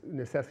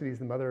necessity is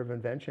the mother of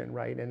invention,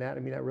 right? And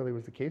that really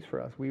was the case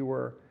for us. We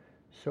were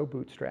so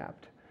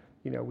bootstrapped.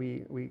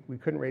 We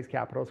couldn't raise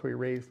capital, so we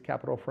raised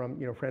capital from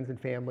friends and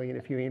family and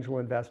a few angel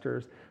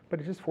investors.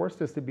 But it just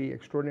forced us to be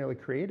extraordinarily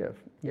creative.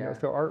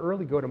 So our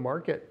early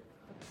go-to-market,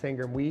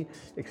 Sangram, we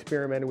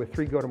experimented with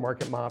 3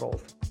 go-to-market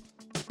models.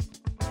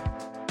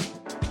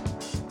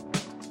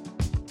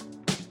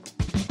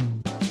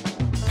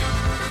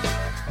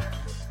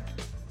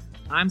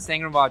 I'm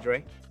Sangram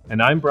Vajre.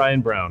 And I'm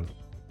Brian Brown,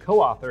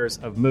 co-authors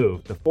of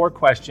Move, the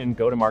 4-question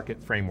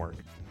go-to-market framework,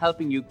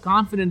 helping you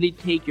confidently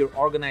take your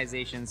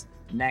organization's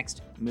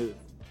next move.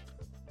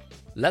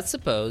 Let's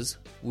suppose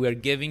we're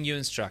giving you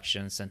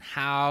instructions on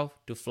how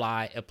to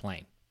fly a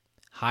plane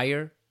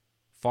higher,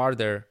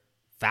 farther,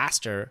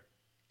 faster,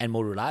 and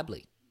more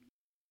reliably.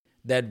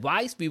 The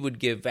advice we would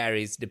give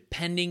varies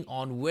depending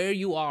on where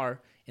you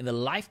are in the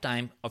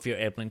lifetime of your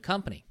airplane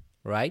company,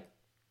 right?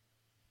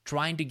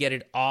 Trying to get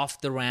it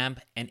off the ramp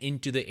and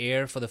into the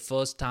air for the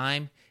first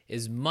time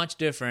is much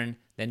different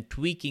than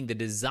tweaking the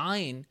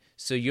design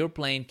so your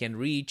plane can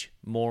reach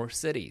more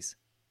cities.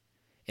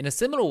 In a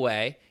similar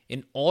way,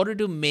 in order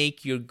to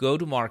make your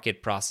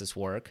go-to-market process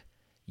work,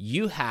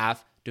 you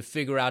have to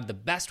figure out the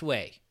best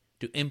way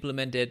to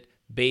implement it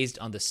based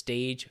on the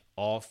stage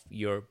of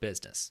your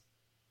business.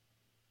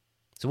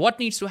 So what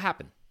needs to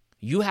happen?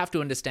 You have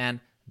to understand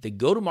the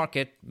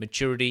go-to-market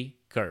maturity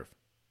curve.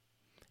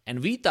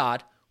 And we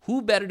thought,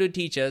 who better to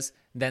teach us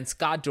than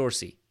Scott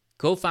Dorsey,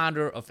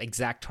 co-founder of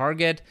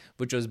ExactTarget,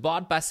 which was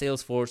bought by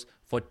Salesforce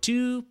for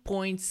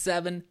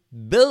 $2.7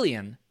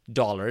 billion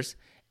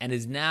and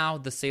is now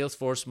the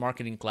Salesforce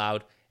Marketing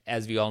Cloud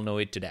as we all know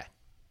it today.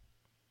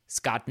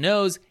 Scott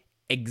knows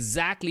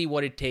exactly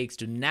what it takes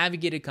to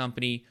navigate a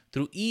company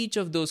through each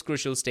of those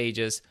crucial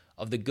stages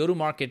of the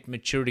go-to-market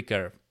maturity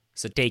curve.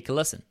 So take a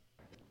listen.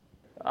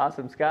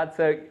 Awesome, Scott.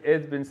 So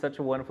it's been such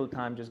a wonderful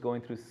time just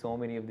going through so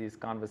many of these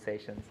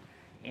conversations.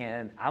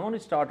 And I want to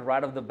start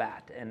right off the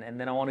bat, and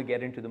then I want to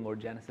get into the more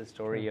genesis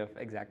story of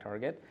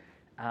ExactTarget.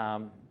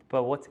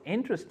 But what's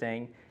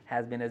interesting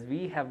has been, as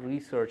we have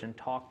researched and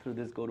talked through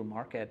this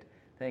go-to-market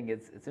thing,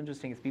 it's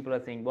interesting as people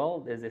are saying, well,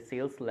 there's a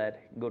sales-led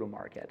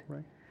go-to-market.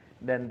 Right.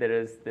 Then there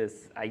is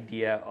this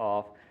idea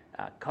of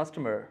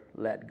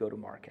customer-led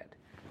go-to-market.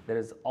 There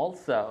is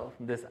also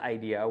this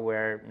idea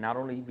where not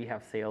only we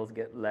have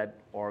sales-led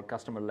or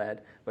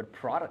customer-led, but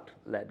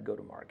product-led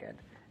go-to-market.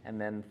 And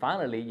then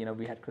finally,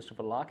 we had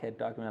Christopher Lockhead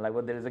talking about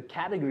well, there is a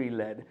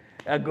category-led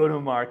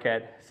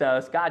go-to-market. So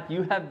Scott,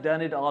 you have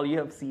done it all. You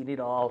have seen it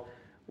all.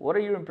 What are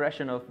your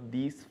impression of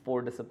these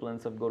 4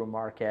 disciplines of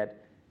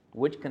go-to-market?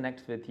 Which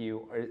connects with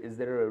you? Or is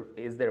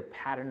there a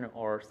pattern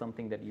or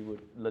something that you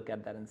would look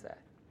at that and say?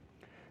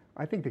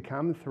 I think the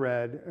common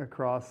thread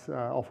across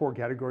all 4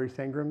 categories,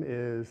 Sangram,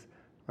 is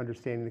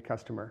understanding the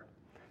customer.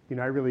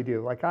 I really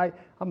do.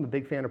 I'm a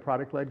big fan of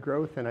product-led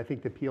growth, and I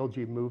think the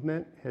PLG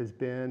movement has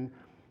been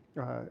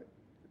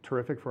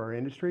terrific for our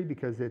industry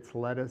because it's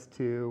led us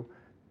to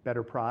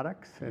better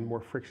products and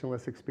more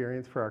frictionless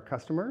experience for our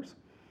customers.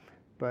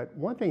 But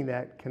one thing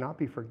that cannot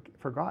be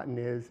forgotten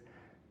is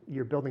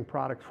you're building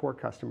products for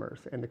customers.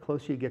 And the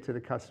closer you get to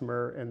the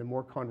customer and the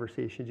more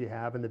conversations you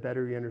have and the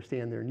better you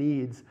understand their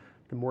needs,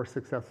 the more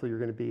successful you're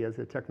going to be as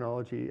a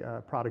technology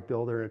product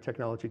builder and a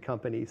technology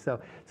company. So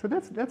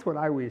that's what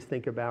I always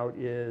think about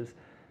is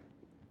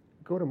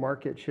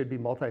go-to-market should be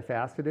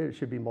multifaceted, it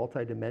should be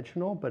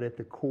multidimensional, but at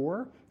the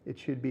core, it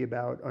should be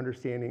about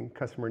understanding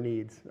customer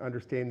needs,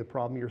 understanding the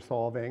problem you're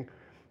solving,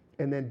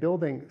 and then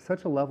building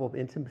such a level of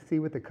intimacy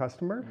with the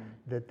customer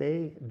that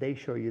they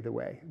show you the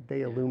way.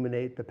 They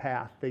illuminate the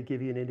path. They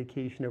give you an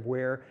indication of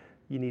where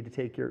you need to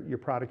take your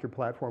product, your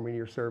platform, and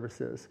your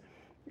services.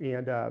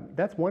 And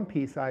that's one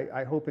piece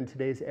I hope in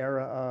today's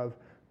era of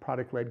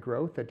product-led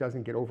growth that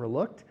doesn't get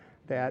overlooked,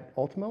 that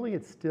ultimately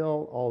it's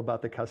still all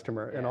about the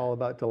customer and all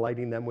about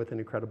delighting them with an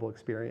incredible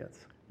experience.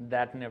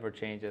 That never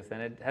changes,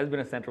 and it has been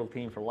a central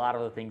theme for a lot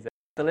of the things.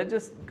 So let's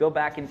just go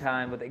back in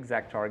time with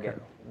ExactTarget.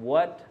 Sure.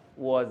 What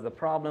was the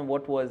problem?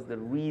 What was the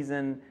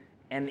reason?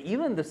 And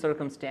even the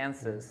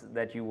circumstances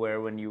that you were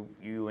when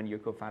you and your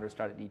co-founder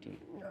started ET?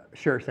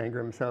 Sure,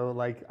 Sangram. So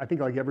I think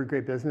like every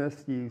great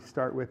business, you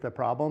start with a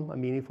problem, a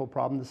meaningful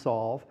problem to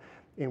solve.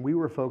 And we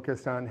were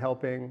focused on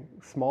helping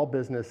small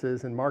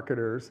businesses and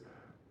marketers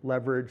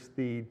leverage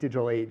the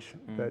digital age,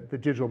 the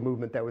digital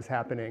movement that was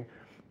happening.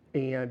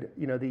 And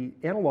the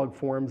analog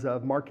forms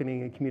of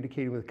marketing and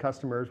communicating with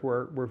customers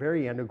were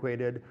very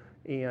antiquated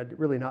and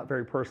really not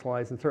very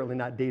personalized and certainly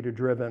not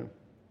data-driven.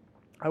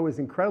 I was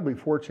incredibly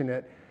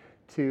fortunate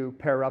to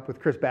pair up with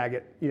Chris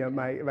Baggett,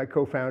 my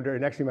co-founder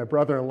and actually my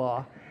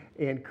brother-in-law.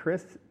 And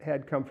Chris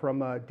had come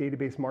from a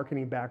database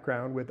marketing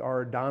background with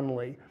R.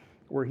 Donnelly,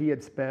 where he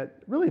had spent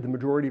really the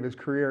majority of his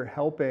career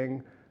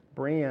helping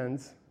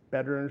brands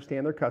better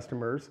understand their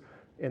customers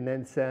and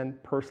then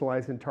send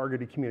personalized and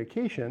targeted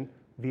communication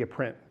via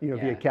print,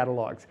 via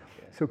catalogs.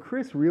 Yeah. So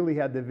Chris really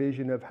had the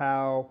vision of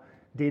how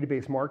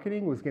database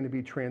marketing was going to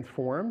be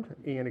transformed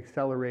and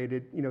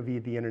accelerated, via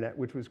the internet,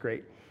 which was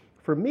great.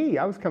 For me,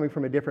 I was coming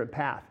from a different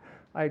path.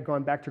 I had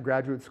gone back to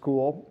graduate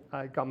school.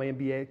 I got my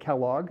MBA at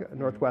Kellogg,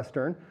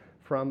 Northwestern,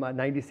 from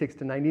 96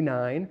 to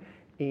 99.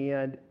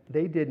 And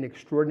they did an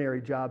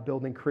extraordinary job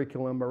building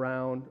curriculum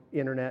around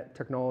internet,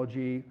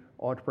 technology,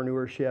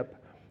 entrepreneurship.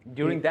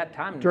 During that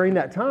time? During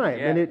that time.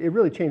 Yeah. And it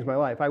really changed my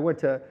life. I went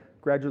to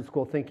graduate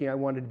school thinking I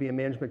wanted to be a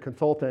management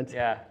consultant,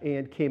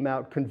 and came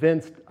out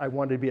convinced I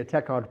wanted to be a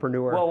tech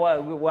entrepreneur. Well,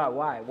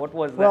 why? What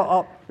was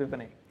that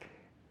epiphany?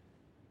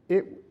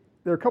 There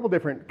are a couple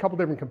different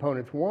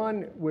components.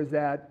 One was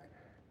that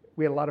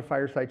we had a lot of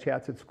fireside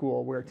chats at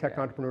school where tech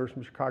entrepreneurs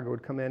from Chicago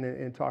would come in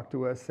and talk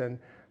to us, and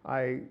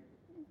I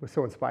was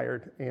so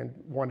inspired and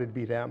wanted to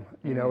be them.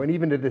 You know, and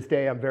even to this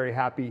day, I'm very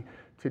happy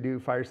to do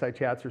fireside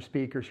chats or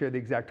speak or share the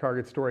Exact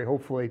Target story,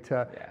 hopefully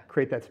to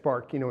create that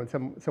spark, you know,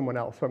 in someone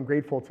else. So I'm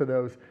grateful to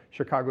those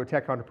Chicago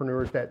tech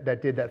entrepreneurs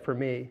that did that for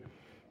me.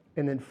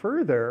 And then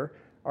further,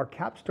 our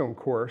capstone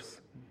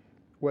course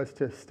was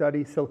to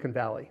study Silicon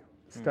Valley,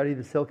 study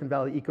the Silicon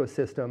Valley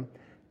ecosystem,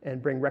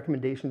 and bring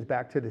recommendations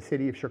back to the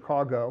city of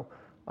Chicago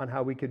on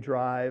how we could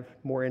drive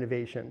more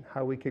innovation,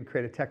 how we could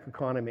create a tech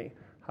economy,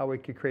 how we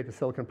could create the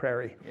Silicon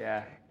Prairie.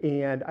 Yeah.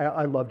 And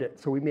I loved it.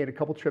 So we made a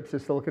couple trips to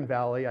Silicon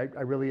Valley. I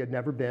really had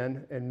never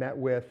been, and met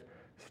with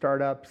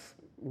startups,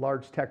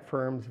 large tech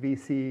firms,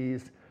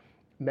 VCs,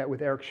 met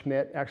with Eric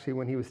Schmidt, actually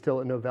when he was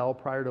still at Novell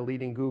prior to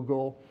leading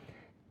Google.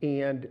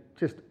 And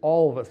just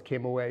all of us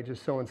came away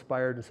just so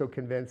inspired and so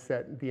convinced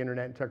that the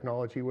internet and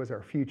technology was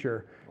our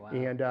future. Wow.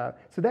 And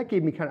so that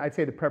gave me kind of, I'd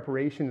say, the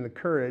preparation and the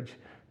courage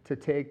to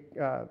take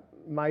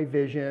my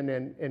vision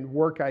and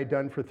work I'd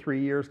done for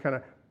 3 years, kind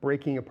of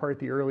breaking apart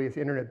the earliest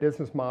internet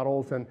business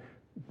models and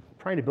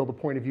trying to build a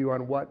point of view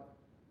on what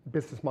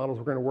business models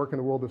were going to work in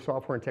the world of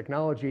software and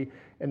technology,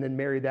 and then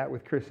marry that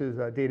with Chris's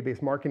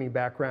database marketing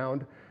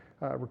background.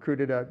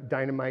 Recruited a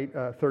dynamite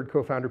third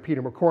co-founder,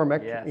 Peter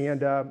McCormick,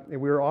 and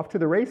we were off to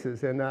the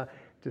races in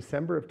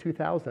December of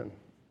 2000.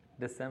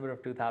 December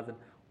of 2000.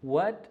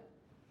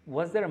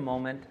 Was there a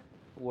moment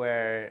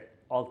where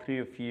all three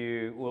of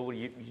you, well,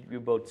 you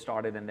both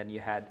started and then you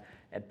had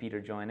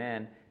Peter join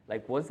in,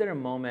 like, was there a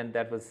moment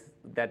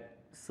that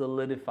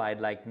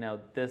solidified, like, no,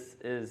 this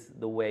is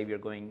the way we're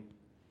going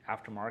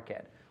after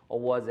market? Or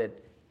was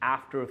it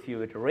after a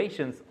few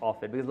iterations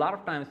of it? Because a lot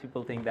of times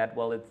people think that,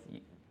 well,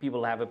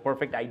 people have a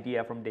perfect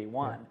idea from day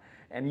one.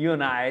 And you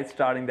and I,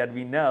 starting that,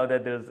 we know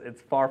that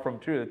it's far from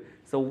truth.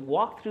 So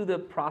walk through the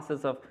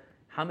process of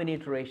how many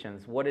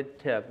iterations, what it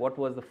took, what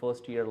was the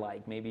first year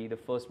like, maybe the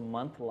first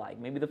month like,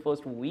 maybe the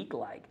first week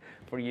like,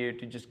 for you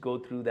to just go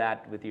through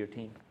that with your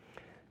team.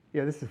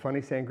 Yeah, this is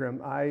funny,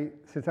 Sangram.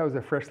 Since I was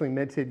a freshly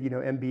minted,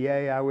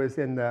 MBA, I was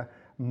in the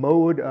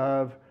mode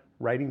of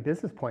writing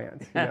business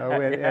plans,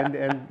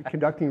 and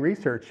conducting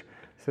research.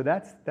 So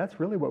that's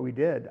really what we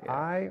did. Yeah.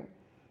 I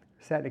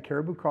sat in a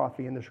Caribou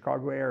Coffee in the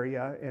Chicago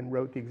area and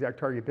wrote the Exact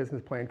Target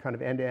business plan, kind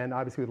of end to end,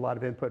 obviously with a lot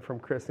of input from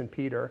Chris and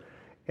Peter.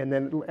 And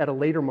then at a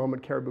later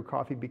moment, Caribou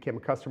Coffee became a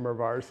customer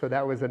of ours. So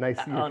that was a nice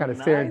kind of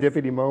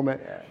serendipity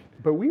moment. Yeah.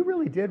 But we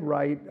really did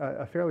write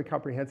a fairly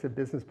comprehensive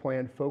business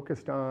plan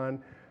focused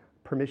on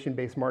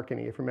permission-based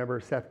marketing. If you remember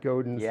Seth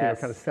Godin's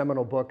kind of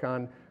seminal book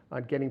on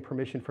getting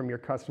permission from your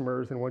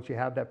customers. And once you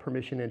have that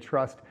permission and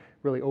trust,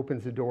 really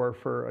opens the door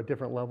for a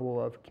different level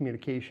of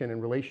communication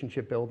and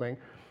relationship building.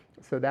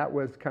 So that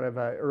was kind of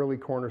an early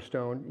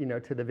cornerstone,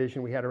 to the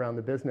vision we had around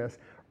the business.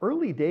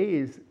 Early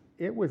days,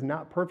 it was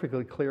not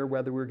perfectly clear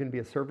whether we were going to be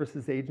a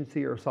services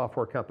agency or a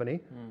software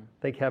company.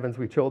 Thank heavens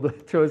we chose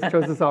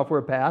the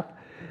software path.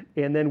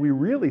 And then we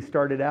really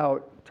started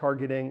out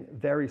targeting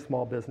very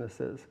small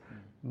businesses,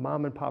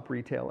 mom and pop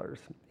retailers.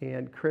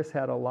 And Chris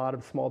had a lot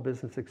of small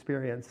business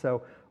experience.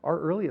 So our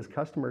earliest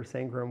customers,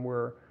 Sangram,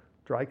 were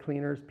dry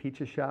cleaners,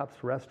 pizza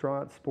shops,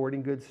 restaurants,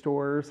 sporting goods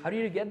stores. How do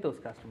you get those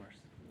customers?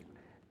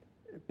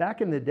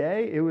 Back in the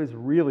day, it was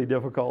really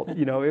difficult.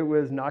 It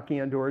was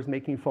knocking on doors,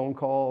 making phone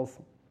calls,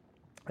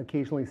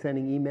 occasionally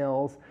sending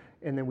emails,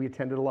 and then we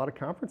attended a lot of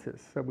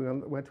conferences. So we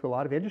went to a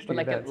lot of industry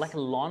events. Like a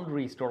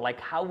laundry store, like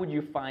how would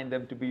you find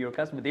them to be your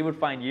customer? They would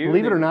find you?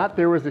 Believe it or not,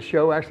 there was a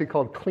show actually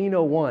called Clean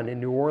 01 in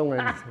New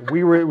Orleans.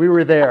 we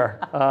were there.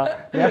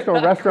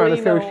 National Restaurant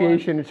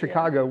Association in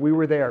Chicago, we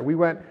were there. We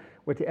went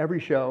to every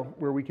show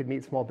where we could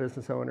meet small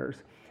business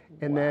owners.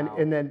 And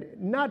then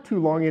not too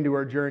long into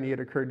our journey, it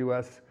occurred to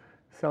us,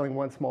 selling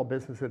one small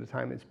business at a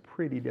time is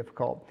pretty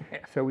difficult.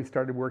 So we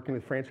started working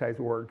with franchise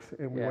orgs,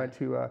 and we went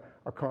to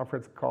a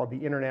conference called the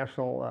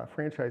International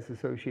Franchise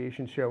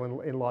Association show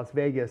in Las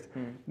Vegas,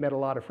 met a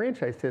lot of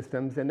franchise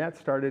systems, and that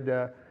started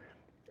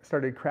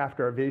to craft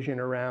our vision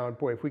around,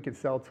 boy, if we could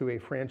sell to a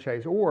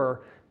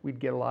franchisor, we'd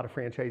get a lot of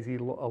franchisees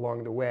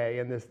along the way.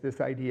 And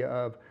this idea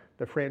of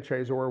the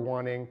franchisor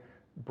wanting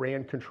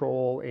brand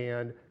control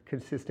and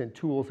consistent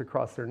tools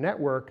across their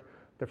network,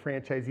 the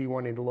franchisee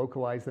wanting to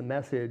localize the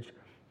message,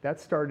 that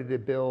started to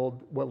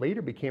build what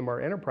later became our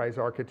enterprise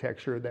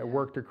architecture that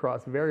worked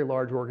across very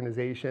large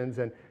organizations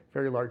and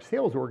very large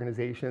sales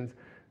organizations.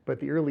 But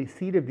the early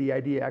seed of the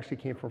idea actually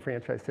came from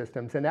franchise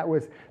systems, and that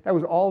was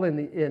all in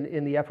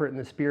the effort and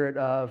the spirit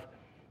of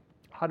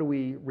how do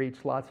we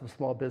reach lots of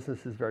small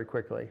businesses very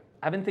quickly.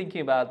 I've been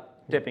thinking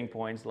about tipping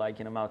points, like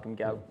Malcolm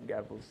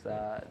Gladwell's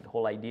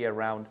whole idea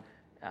around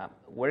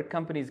where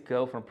companies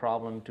go from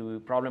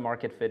problem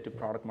market fit to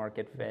product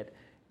market fit.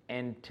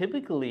 And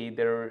typically,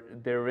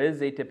 there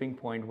is a tipping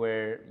point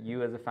where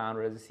you as a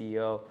founder, as a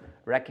CEO,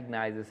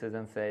 recognizes this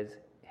and says,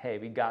 hey,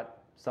 we got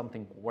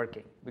something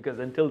working. Because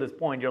until this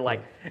point, you're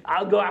like,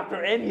 I'll go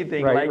after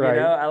anything. Right, right.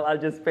 I'll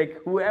just pick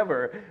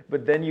whoever.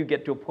 But then you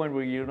get to a point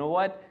where, you know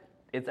what?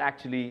 It's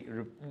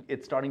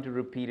starting to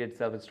repeat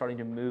itself. It's starting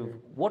to move.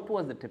 What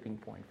was the tipping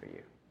point for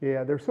you?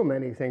 Yeah, there's so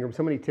many, Sangram,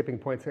 so many tipping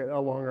points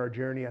along our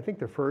journey. I think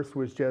the first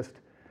was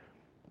just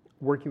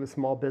working with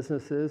small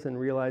businesses and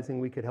realizing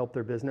we could help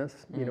their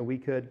business. We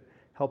could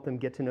help them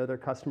get to know their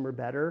customer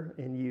better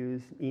and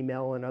use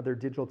email and other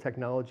digital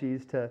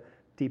technologies to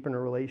deepen a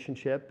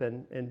relationship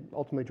and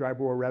ultimately drive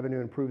more revenue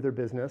and improve their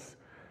business.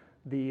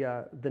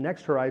 The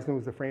next horizon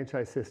was the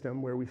franchise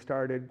system, where we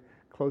started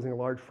closing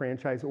large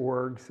franchise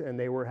orgs, and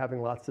they were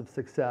having lots of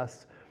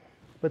success.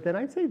 But then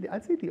I'd say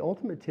the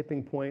ultimate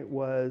tipping point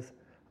was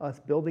us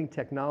building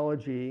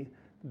technology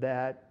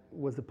that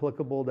was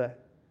applicable to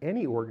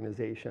any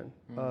organization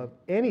of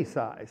any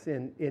size,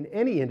 in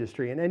any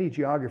industry, in any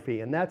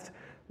geography. And that's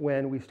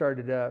when we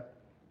started to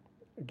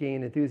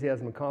gain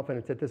enthusiasm and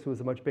confidence that this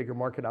was a much bigger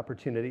market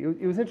opportunity.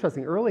 It was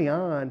interesting. Early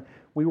on,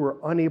 we were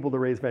unable to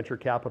raise venture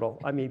capital.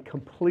 I mean,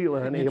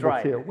 completely unable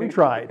to. We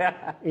tried.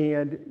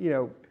 And,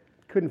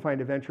 couldn't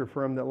find a venture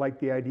firm that liked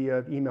the idea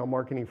of email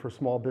marketing for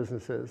small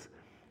businesses.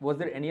 Was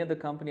there any other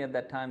company at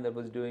that time that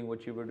was doing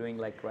what you were doing,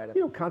 like right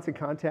after? Constant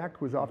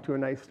Contact was off to a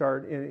nice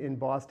start in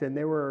Boston.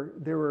 There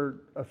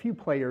were a few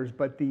players,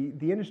 but the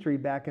industry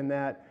back in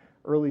that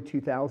early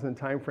 2000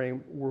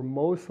 timeframe were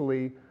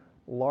mostly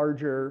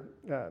larger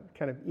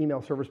kind of email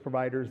service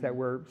providers that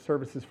were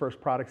services first,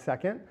 product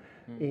second,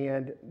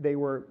 and they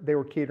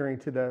were catering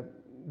to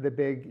the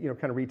big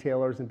kind of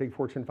retailers and big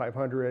Fortune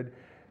 500.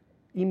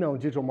 Email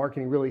and digital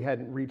marketing really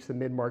hadn't reached the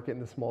mid-market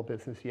and the small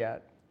business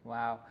yet.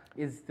 Wow.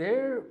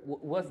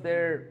 Was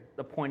there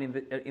a point in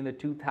the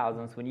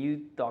 2000s when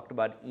you talked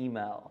about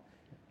email?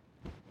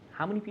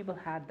 How many people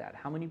had that?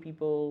 How many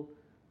people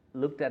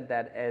looked at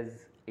that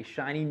as a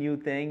shiny new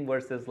thing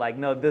versus like,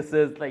 no, this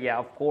is like, yeah,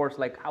 of course.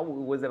 Like, how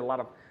was there a lot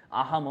of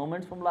aha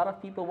moments from a lot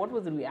of people? What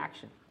was the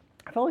reaction?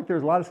 I felt like there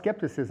was a lot of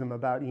skepticism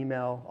about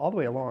email all the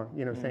way along.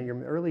 Saying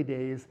in the early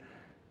days,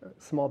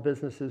 small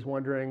businesses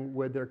wondering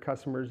would their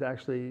customers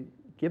actually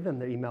give them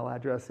their email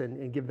address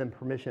and give them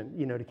permission,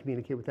 to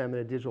communicate with them in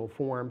a digital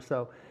form.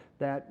 So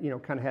that,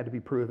 kind of had to be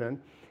proven.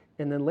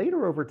 And then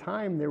later over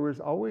time, there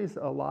was always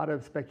a lot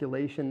of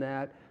speculation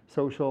that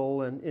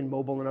social and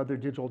mobile and other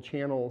digital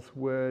channels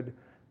would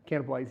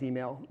cannibalize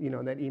email,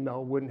 and that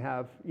email wouldn't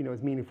have,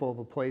 as meaningful of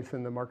a place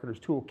in the marketer's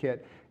toolkit.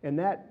 And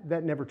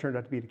that never turned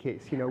out to be the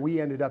case. We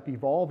ended up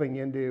evolving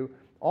into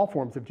all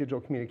forms of digital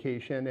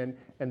communication,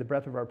 and the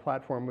breadth of our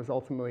platform was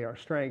ultimately our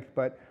strength.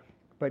 But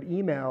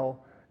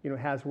email,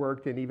 has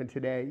worked, and even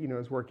today,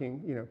 is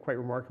working, quite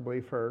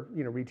remarkably for,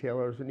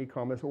 retailers and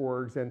e-commerce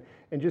orgs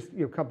and just,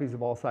 companies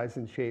of all sizes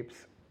and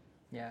shapes.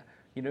 Yeah.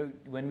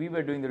 When we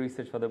were doing the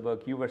research for the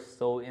book, you were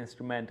so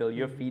instrumental.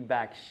 Your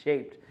feedback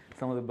shaped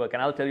some of the book.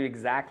 And I'll tell you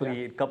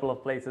exactly a couple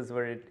of places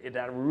where it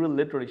really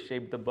literally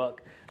shaped the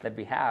book that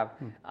we have.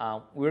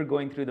 We were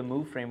going through the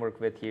MOVE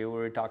framework with you,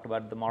 where we talked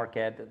about the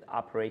market,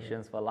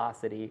 operations,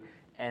 velocity,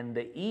 and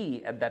the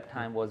E at that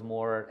time was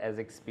more as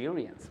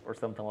experience or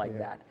something like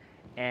that.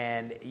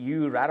 And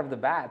you, right off the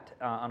bat,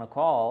 on a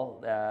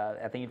call,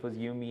 I think it was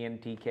you, me,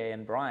 and TK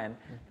and Brian,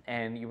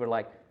 and you were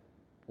like,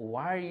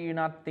 why are you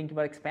not thinking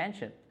about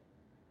expansion?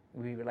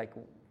 We were like,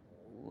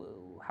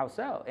 how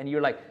so? And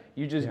you're like,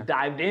 you just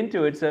dived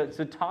into it. So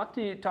talk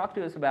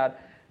to us about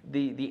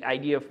the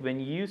idea of when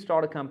you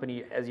start a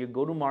company, as your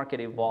go-to-market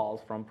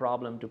evolves from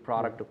problem to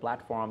product to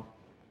platform,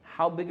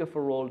 how big of a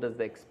role does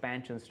the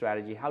expansion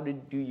strategy,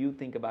 do you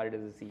think about it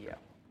as a CEO?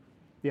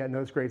 Yeah,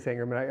 no, it's great,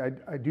 Sangram.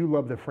 I do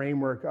love the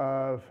framework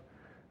of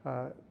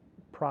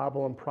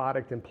problem,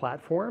 product, and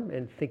platform,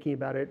 and thinking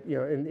about it,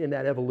 in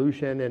that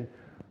evolution. And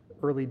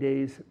early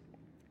days,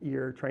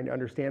 you're trying to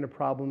understand a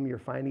problem, you're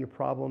finding a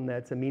problem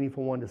that's a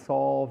meaningful one to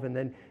solve, and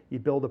then you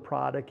build a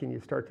product and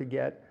you start to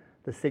get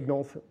the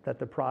signals that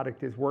the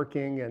product is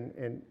working,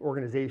 and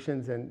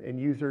organizations and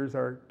users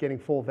are getting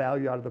full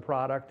value out of the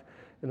product,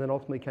 and then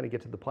ultimately kind of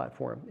get to the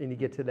platform, and you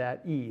get to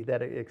that E,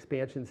 that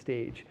expansion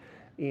stage.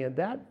 And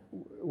that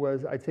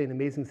was, I'd say, an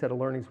amazing set of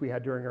learnings we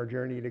had during our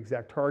journey at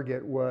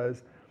ExactTarget,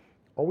 was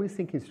always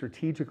thinking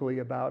strategically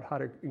about how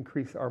to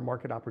increase our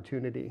market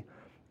opportunity.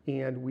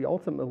 And we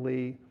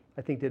ultimately,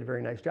 I think, did a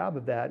very nice job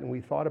of that. And we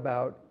thought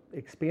about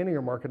expanding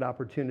our market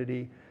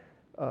opportunity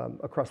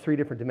across three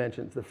different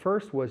dimensions. The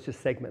first was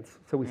just segments.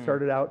 So we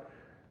started out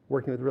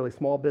working with really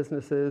small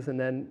businesses, and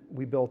then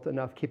we built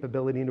enough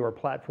capability into our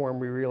platform.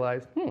 We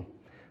realized,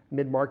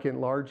 mid-market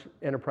and large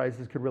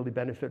enterprises could really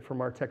benefit from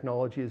our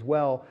technology as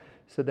well.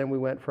 So then we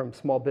went from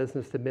small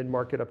business to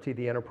mid-market up to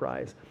the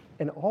enterprise.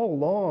 And all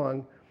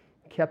along,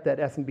 kept that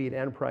SMB and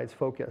enterprise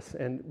focus.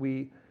 And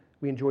we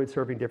enjoyed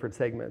serving different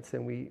segments.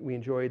 And we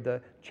enjoyed the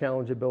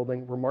challenge of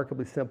building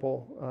remarkably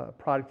simple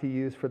product to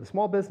use for the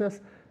small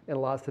business, and a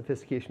lot of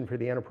sophistication for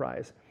the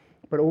enterprise.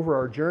 But over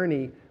our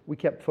journey, we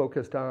kept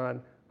focused on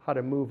how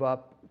to move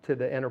up to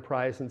the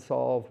enterprise and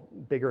solve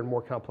bigger and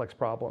more complex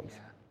problems.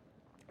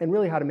 And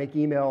really how to make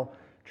email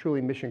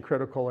truly mission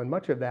critical, and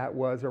much of that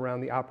was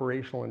around the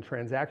operational and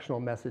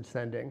transactional message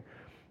sending.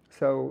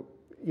 So,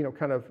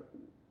 kind of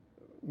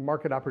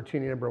market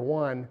opportunity number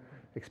one,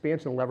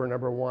 expansion lever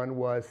number one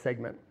was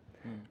segment.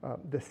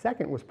 The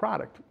second was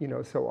product.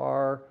 So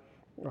our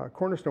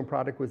cornerstone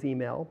product was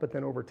email, but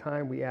then over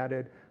time we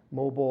added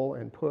mobile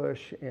and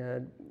push,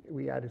 and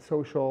we added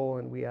social,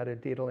 and we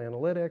added data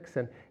analytics,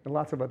 and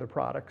lots of other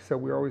products. So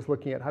we're always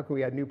looking at how can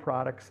we add new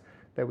products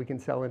that we can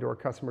sell into our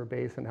customer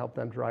base and help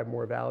them drive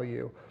more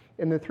value.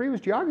 And the three was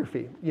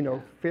geography.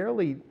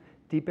 Fairly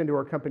deep into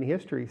our company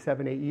history,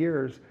 7-8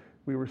 years,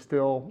 we were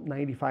still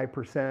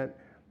 95%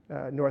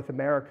 North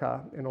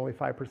America and only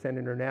 5%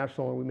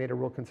 international, and we made a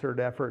real concerted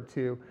effort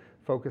to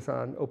focus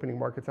on opening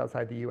markets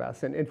outside the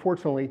US. And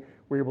fortunately,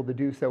 we're able to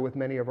do so with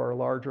many of our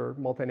larger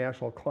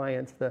multinational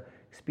clients, the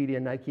Expedia,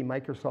 Nike,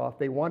 Microsoft.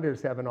 They wanted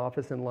us to have an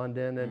office in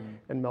London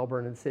and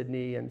Melbourne and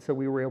Sydney, and so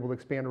we were able to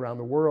expand around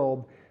the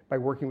world by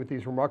working with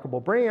these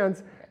remarkable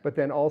brands, but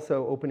then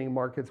also opening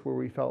markets where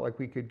we felt like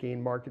we could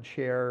gain market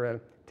share and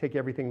take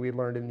everything we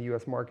learned in the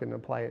US market and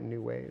apply it in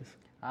new ways.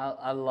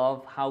 I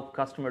love how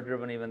customer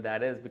driven even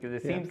that is, because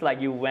it seems like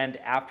you went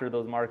after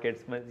those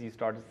markets when you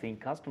started seeing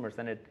customers,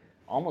 and it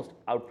almost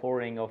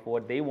outpouring of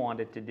what they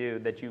wanted to do,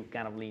 that you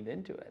kind of leaned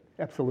into it.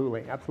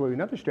 Absolutely.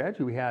 Another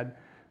strategy we had,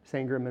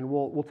 Sangram, and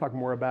we'll talk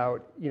more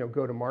about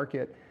go to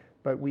market,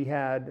 but we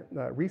had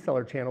a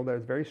reseller channel that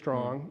was very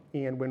strong,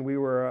 and when we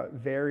were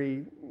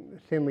very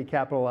thinly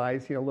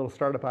capitalized, little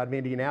startup out of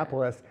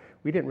Indianapolis,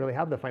 we didn't really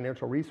have the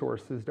financial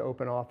resources to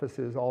open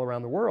offices all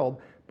around the world,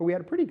 but we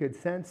had a pretty good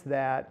sense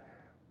that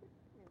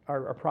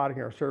our product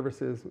and our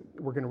services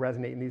were going to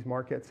resonate in these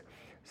markets.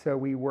 So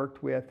we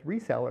worked with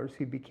resellers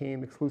who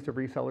became exclusive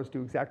resellers to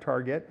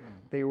ExactTarget.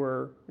 They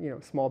were,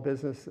 small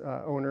business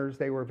owners.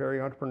 They were very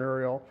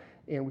entrepreneurial,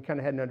 and we kind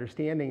of had an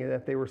understanding that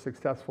if they were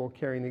successful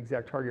carrying the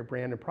ExactTarget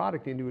brand and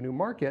product into a new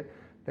market,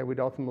 that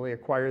we'd ultimately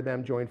acquire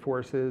them, join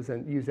forces,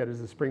 and use that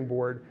as a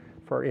springboard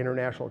for our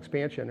international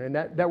expansion. And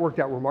that worked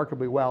out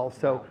remarkably well.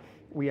 So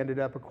we ended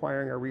up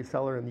acquiring our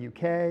reseller in the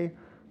UK,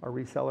 our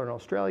reseller in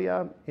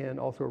Australia, and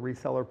also a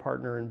reseller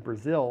partner in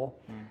Brazil.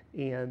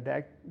 And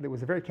that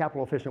was a very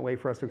capital efficient way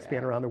for us to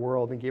expand around the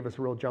world and gave us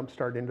a real jump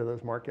start into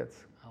those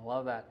markets. I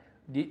love that.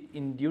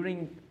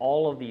 During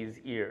all of these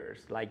years,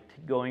 like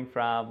going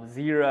from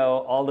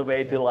zero all the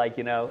way to like,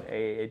 a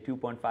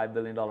 $2.5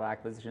 billion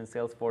acquisition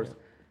Salesforce,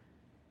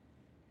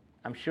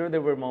 I'm sure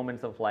there were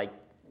moments of like,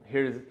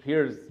 here's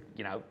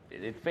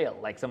it failed.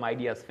 Like some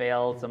ideas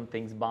failed, some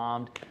things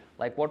bombed.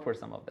 Like what were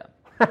some of them?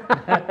 we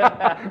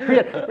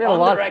had a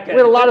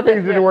lot of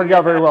things that didn't work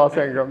out very well,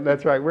 Sangram.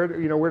 That's right. Where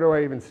do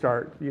I even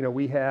start? We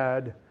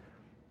had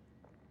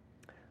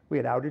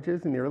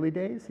outages in the early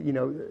days.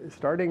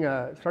 Starting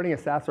a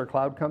SaaS or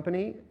cloud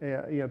company,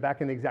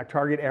 back in the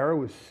ExactTarget era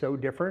was so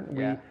different.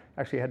 We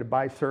actually had to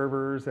buy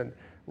servers and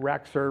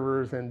rack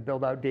servers and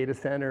build out data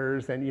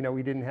centers, and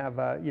we didn't have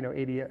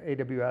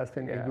AWS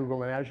and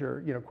Google and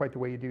Azure quite the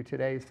way you do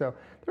today. So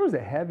there was a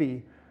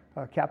heavy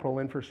capital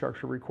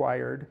infrastructure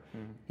required,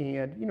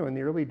 and in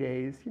the early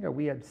days,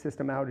 we had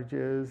system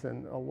outages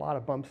and a lot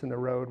of bumps in the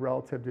road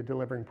relative to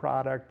delivering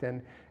product,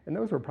 and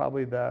those were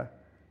probably the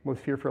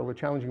most fearful or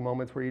challenging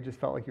moments where you just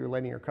felt like you were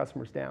letting your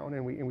customers down,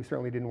 and we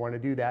certainly didn't want to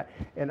do that.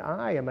 And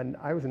I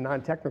was a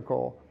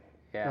non-technical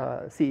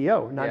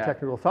CEO,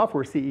 non-technical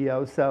software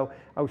CEO, so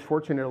I was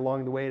fortunate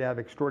along the way to have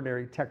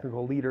extraordinary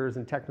technical leaders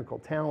and technical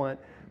talent.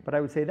 But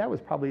I would say that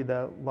was probably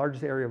the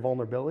largest area of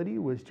vulnerability,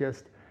 was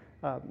just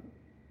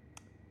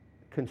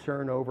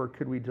concern over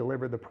could we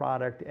deliver the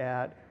product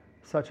at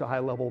such a high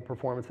level of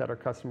performance that our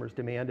customers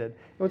demanded.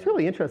 And what's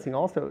really interesting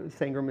also,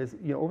 Sangram, is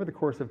over the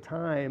course of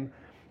time,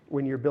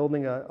 when you're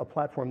building a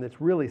platform that's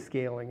really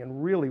scaling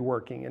and really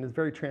working and is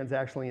very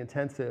transactionally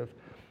intensive,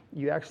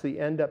 you actually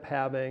end up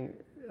having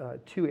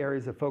two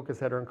areas of focus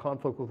that are in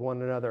conflict with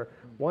one another.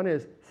 One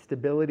is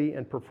stability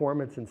and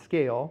performance and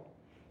scale.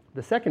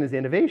 The second is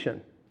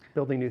innovation,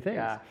 building new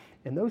things.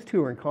 And those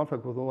two are in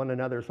conflict with one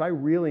another. So I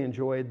really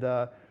enjoyed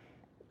the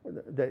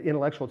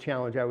intellectual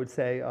challenge, I would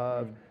say,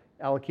 of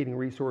allocating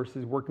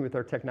resources, working with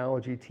our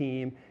technology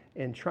team,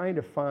 and trying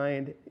to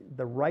find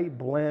the right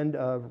blend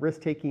of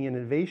risk-taking and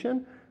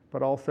innovation,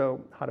 but also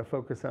how to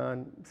focus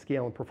on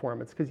scale and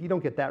performance. Because you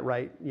don't get that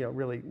right,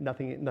 really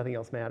nothing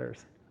else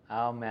matters.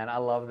 Oh man, I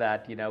love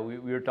that. We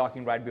were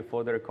talking right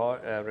before the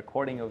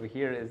recording over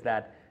here, is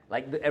that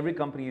like every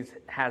company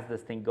has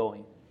this thing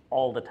going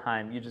all the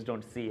time. You just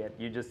don't see it.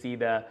 You just see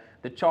the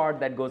chart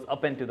that goes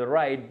up and to the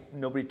right.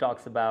 Nobody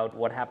talks about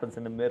what happens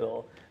in the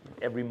middle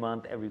every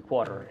month, every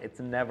quarter. It's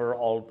never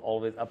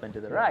always up and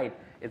to the right.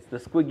 It's the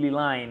squiggly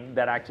line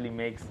that actually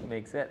makes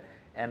it.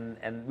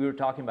 And we were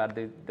talking about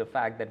the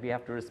fact that we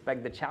have to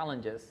respect the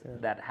challenges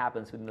that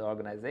happens within the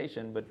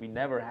organization, but we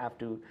never have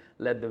to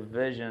let the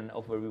vision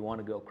of where we want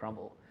to go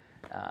crumble.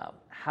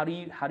 How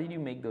did you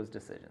make those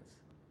decisions?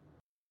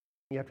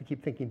 You have to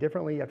keep thinking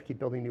differently. You have to keep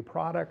building new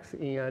products.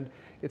 And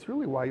it's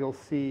really why you'll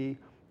see,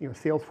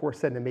 Salesforce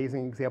set an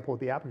amazing example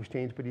with the App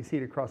Exchange, but you see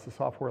it across the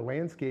software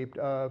landscape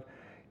of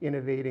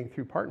innovating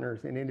through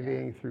partners and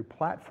innovating through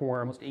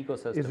platform. Almost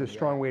ecosystem is a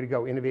strong way to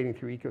go, innovating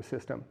through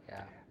ecosystem.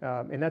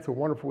 Yeah. And that's a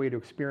wonderful way to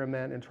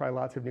experiment and try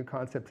lots of new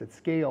concepts at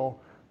scale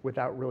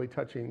without really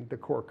touching the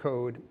core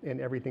code and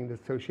everything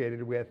that's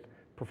associated with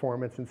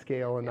performance and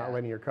scale and not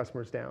letting your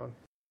customers down.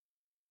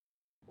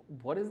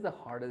 What is the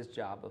hardest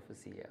job of a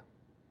CEO?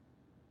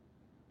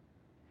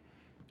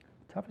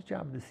 Toughest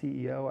job of the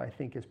CEO, I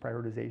think, is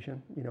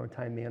prioritization, and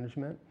time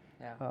management.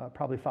 Yeah.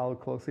 Probably followed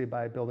closely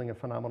by building a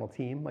phenomenal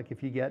team. Like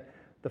if you get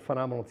the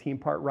phenomenal team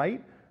part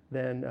right,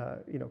 then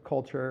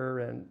culture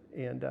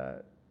and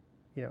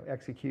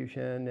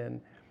execution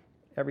and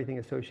everything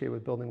associated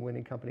with building a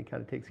winning company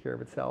kind of takes care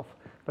of itself.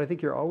 But I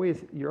think you're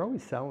always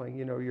selling.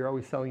 You're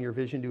always selling your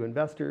vision to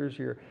investors.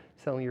 You're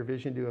selling your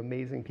vision to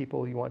amazing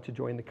people you want to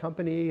join the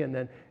company, and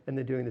then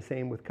doing the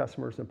same with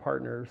customers and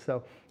partners.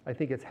 So I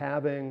think it's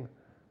having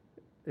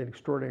an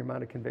extraordinary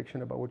amount of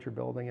conviction about what you're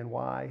building and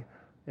why,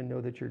 and know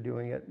that you're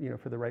doing it,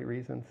 for the right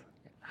reasons.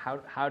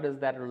 How does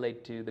that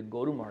relate to the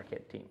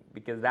go-to-market team?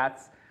 Because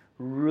that's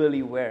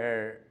really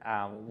where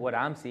what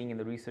I'm seeing in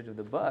the research of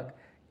the book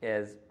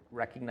is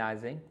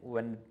recognizing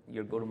when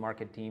your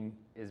go-to-market team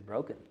is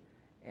broken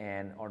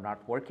or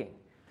not working.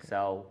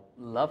 So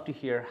love to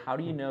hear, how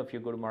do you know if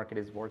your go-to-market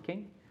is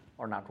working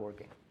or not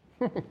working?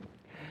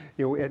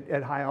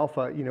 At High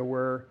Alpha,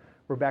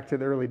 we're back to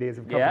the early days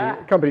of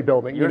company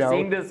building. You're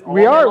seeing this all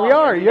we are.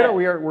 along.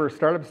 We're a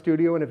startup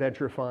studio and a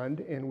venture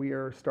fund, and we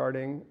are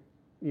starting,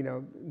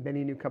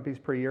 many new companies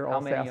per year,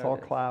 all SaaS, all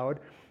cloud.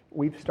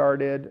 We've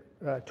started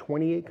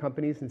 28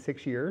 companies in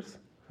 6 years.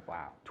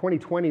 Wow.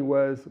 2020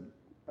 was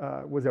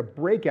a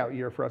breakout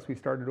year for us. We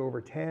started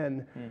over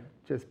 10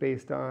 just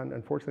based on,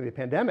 unfortunately, the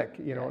pandemic,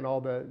 and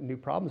all the new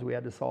problems we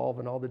had to solve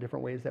and all the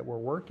different ways that we're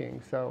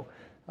working. So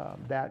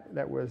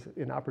that was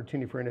an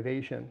opportunity for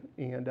innovation,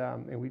 and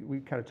we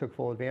kind of took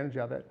full advantage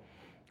of it.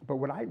 But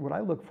what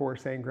I look for,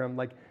 Sangram,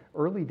 like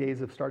early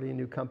days of starting a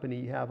new company,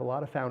 you have a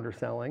lot of founder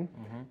selling,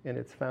 and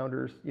it's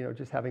founders,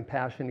 just having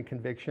passion and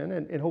conviction,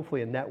 and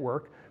hopefully a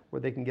network where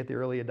they can get the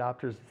early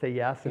adopters to say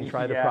yes and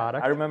try the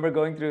product. I remember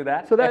going through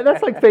that. So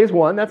that's like phase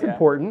one. That's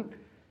important.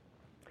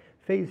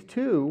 Phase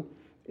two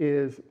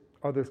is,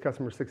 are those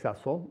customers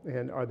successful,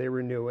 and are they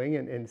renewing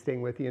and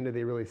staying with you, and do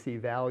they really see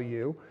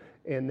value?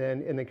 And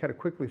then kind of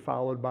quickly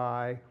followed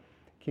by,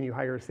 can you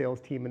hire a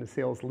sales team and a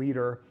sales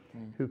leader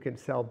who can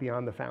sell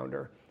beyond the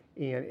founder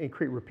and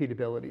create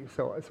repeatability?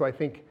 So I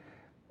think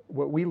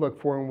what we look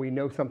for when we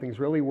know something's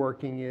really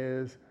working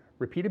is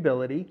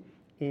repeatability,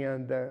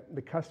 and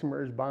the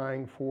customer is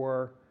buying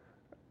for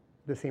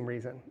the same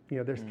reason.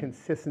 There's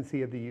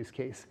consistency of the use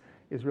case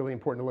is really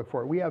important to look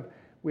for.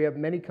 We have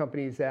many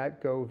companies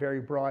that go very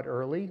broad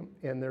early,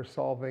 and they're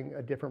solving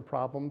a different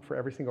problem for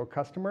every single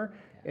customer,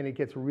 and it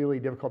gets really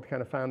difficult to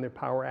kind of find their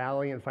power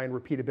alley and find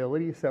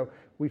repeatability. So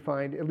we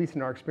find, at least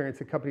in our experience,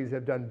 that companies that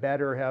have done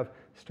better have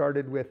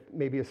started with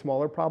maybe a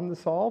smaller problem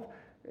to solve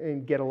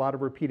and get a lot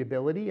of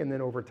repeatability, and then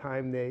over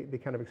time they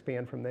kind of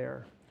expand from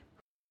there.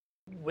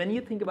 When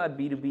you think about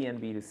B2B and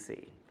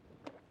B2C,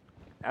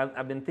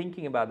 I've been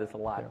thinking about this a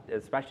lot,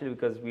 especially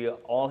because we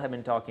all have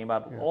been talking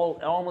about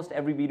almost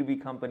every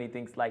B2B company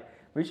thinks like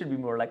we should be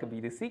more like a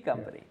B2C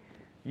company.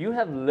 You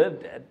have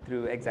lived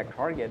through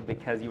ExactTarget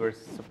because you were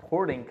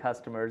supporting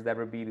customers that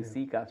were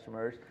B2C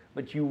customers,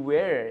 but you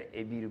were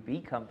a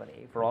B2B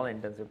company for all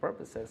intents and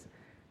purposes.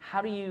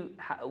 How do you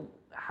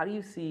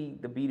see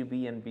the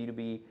B2B and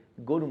B2B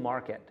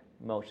go-to-market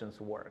motions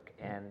work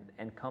and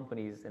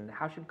companies, and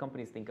how should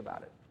companies think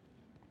about it?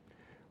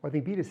 Well, I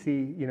think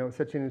B2C, is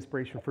such an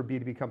inspiration for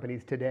B2B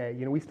companies today.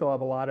 We still have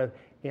a lot of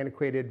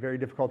antiquated, very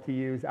difficult to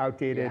use,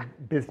 outdated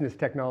business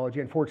technology,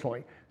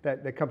 unfortunately,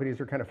 that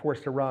companies are kind of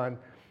forced to run.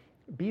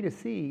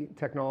 B2C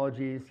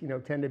technologies,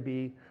 tend to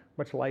be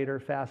much lighter,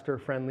 faster,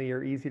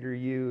 friendlier, easier to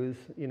use.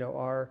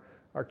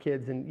 Our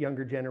kids and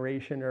younger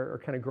generation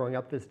are kind of growing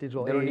up this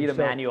digital age. They don't need a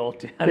manual.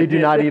 They do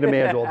not need a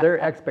manual.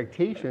 Their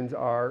expectations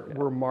are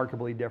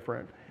remarkably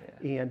different,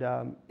 and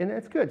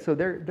that's good. So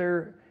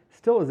there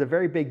still is a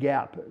very big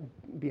gap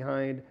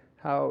behind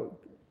how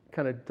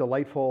kind of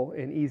delightful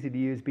and easy to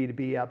use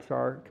B2B apps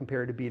are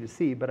compared to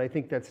B2C. But I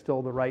think that's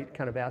still the right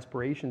kind of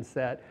aspiration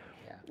set,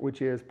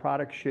 which is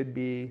products should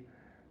be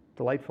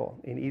delightful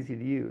and easy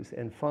to use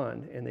and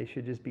fun, and they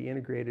should just be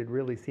integrated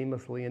really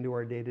seamlessly into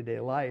our day-to-day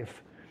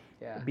life.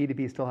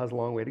 B2B still has a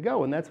long way to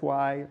go, and that's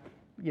why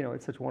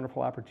it's such a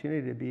wonderful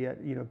opportunity to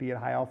be at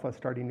High Alpha,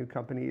 starting new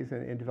companies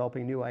and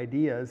developing new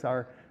ideas.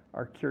 Our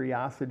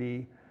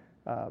curiosity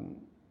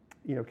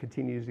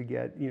continues to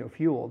get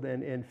fueled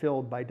and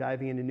filled by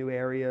diving into new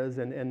areas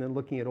and then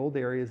looking at old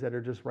areas that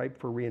are just ripe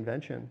for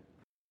reinvention.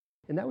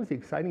 And that was the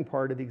exciting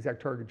part of the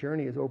ExactTarget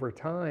journey, is over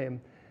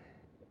time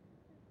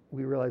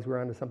we realized we were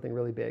onto something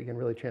really big and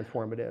really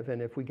transformative. And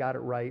if we got it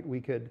right,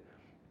 we could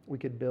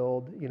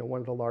build one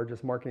of the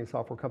largest marketing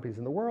software companies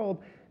in the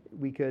world.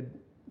 We could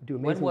do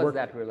amazing When was work.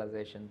 that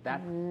realization?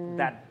 That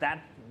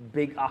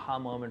big aha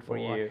moment for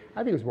you? I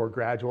think it was more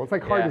gradual. It's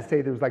like hard to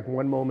say there was like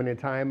one moment in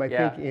time. I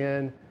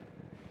think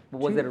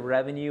Was there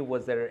revenue?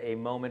 Was there a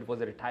moment? Was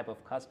there a type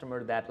of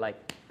customer that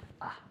like,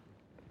 I'll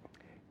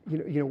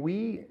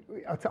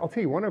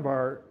tell you one of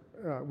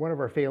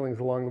our failings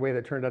along the way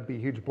that turned out to be a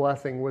huge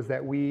blessing was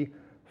that we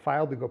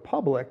filed to go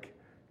public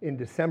in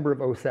December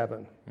of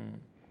 07.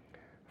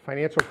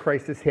 Financial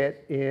crisis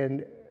hit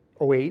in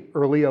 08,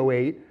 early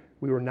 08.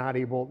 We were not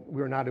able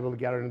to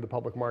get out into the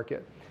public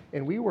market.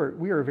 And we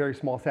were a very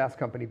small SaaS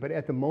company, but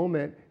at that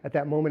moment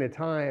in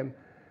time,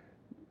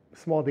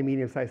 small to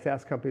medium-sized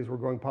SaaS companies were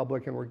going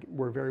public and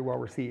were very well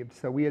received.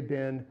 So we had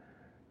been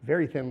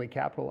very thinly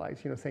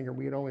capitalized. Sanger,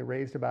 we had only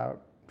raised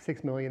about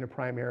 $6 million in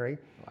primary.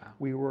 Wow.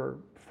 We were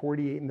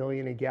 $48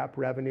 million in GAAP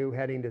revenue,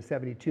 heading to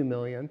 $72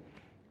 million,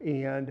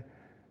 and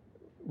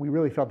we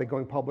really felt that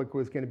going public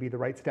was going to be the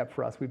right step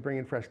for us. We'd bring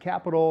in fresh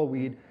capital.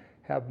 We'd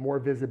have more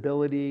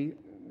visibility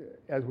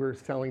as we were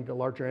selling to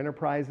larger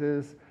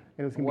enterprises, and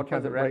it was going to be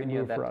kind of the right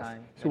move for us.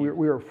 So we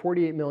were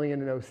 $48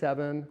 million in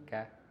 07.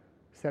 Okay.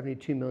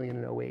 72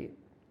 million in 08.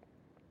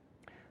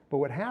 But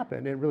what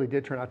happened, and it really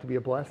did turn out to be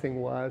a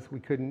blessing, was we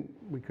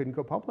couldn't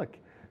go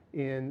public.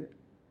 In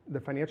the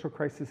financial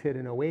crisis hit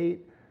in 08.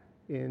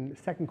 In the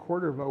second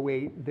quarter of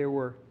 08, there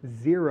were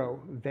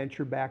 0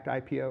 venture-backed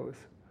IPOs,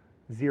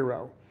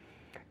 0.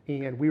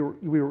 And we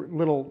were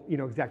little,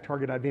 Exact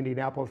Target out of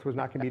Indianapolis was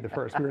not going to be the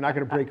first. We were not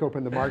going to break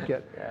open the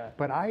market.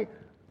 But I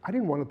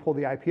didn't want to pull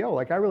the IPO.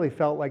 Like I really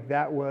felt like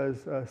that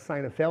was a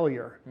sign of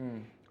failure.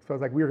 So I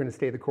was like, we're going to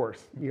stay the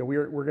course.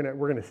 We're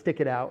going to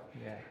stick it out.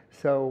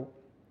 So,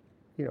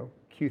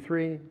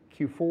 Q3,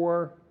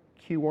 Q4,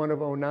 Q1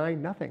 of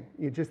 09, nothing.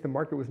 The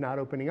market was not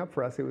opening up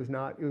for us. It was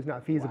not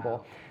feasible.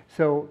 Wow.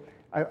 So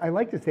I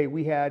like to say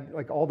we had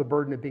like all the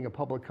burden of being a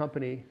public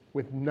company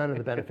with none of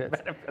the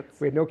benefits.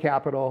 We had no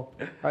capital.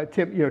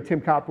 Tim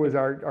Kopp was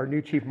our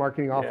new chief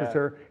marketing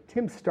officer.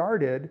 Tim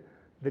started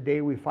the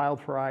day we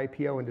filed for our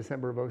IPO in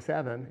December of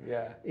 07.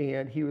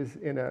 And he was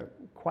in a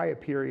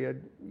quiet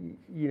period,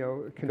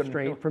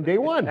 constraint from day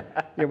one.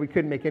 We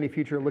couldn't make any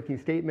future-looking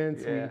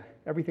statements.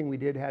 Everything we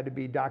did had to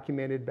be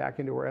documented back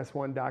into our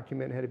S1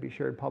 document, had to be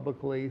shared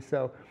publicly.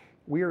 So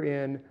we were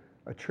in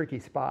a tricky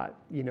spot,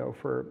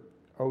 for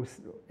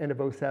end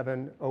of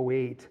 07,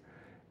 08.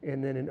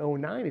 And then in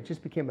 09, it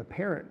just became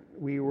apparent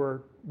we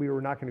were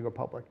not going to go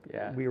public.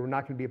 We were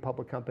not going to be a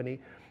public company.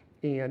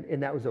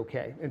 And that was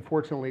okay. And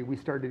fortunately, we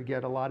started to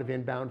get a lot of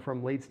inbound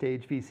from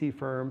late-stage VC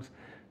firms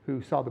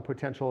who saw the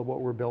potential of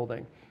what we're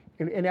building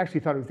and actually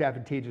thought it was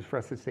advantageous for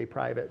us to stay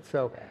private.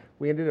 So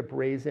we ended up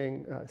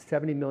raising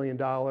 $70 million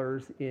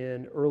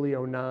in early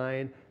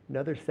 09,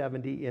 another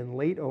 70 in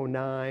late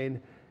 09,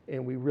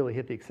 and we really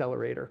hit the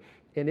accelerator.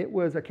 And it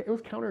was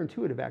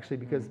counterintuitive, actually,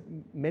 because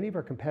many of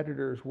our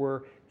competitors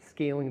were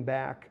scaling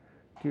back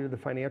due to the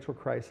financial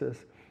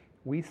crisis.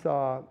 We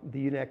saw the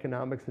unit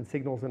economics and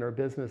signals in our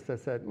business that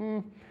said,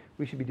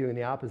 we should be doing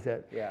the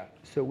opposite.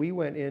 So we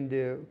went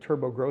into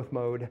turbo growth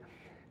mode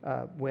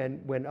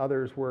when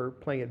others were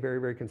playing it very,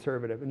 very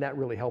conservative, and that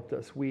really helped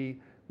us. We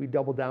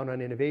doubled down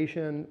on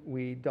innovation.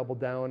 We doubled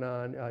down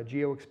on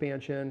geo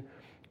expansion.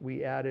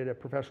 We added a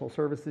professional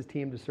services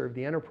team to serve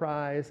the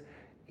enterprise,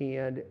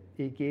 and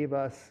it gave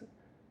us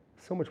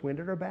so much wind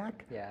at our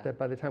back that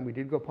by the time we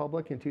did go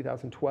public in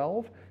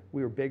 2012,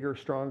 we were bigger,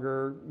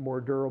 stronger, more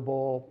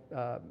durable,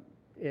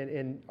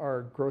 and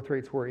our growth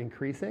rates were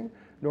increasing.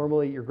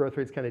 Normally, your growth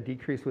rates kind of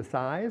decrease with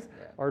size.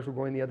 Ours were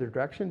going the other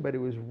direction, but it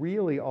was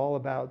really all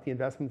about the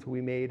investments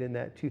we made in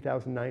that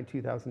 2009,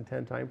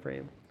 2010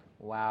 timeframe.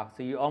 Wow.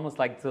 So you almost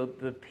so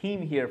the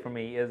theme here for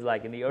me is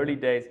like in the early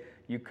days,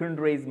 you couldn't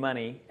raise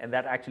money, and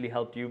that actually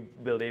helped you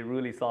build a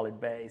really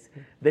solid base.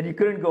 Then you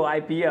couldn't go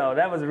IPO.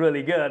 That was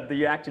really good.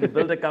 You actually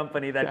built a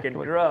company that can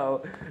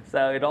grow.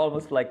 So it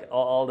almost like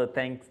all the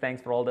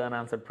thanks for all the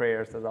unanswered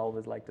prayers, as I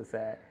always like to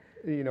say.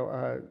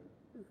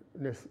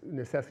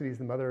 Necessity is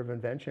the mother of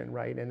invention,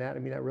 right? And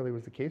that really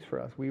was the case for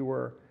us. We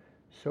were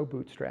so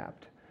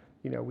bootstrapped.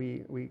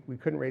 We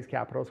couldn't raise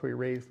capital, so we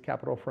raised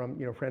capital from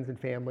friends and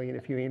family and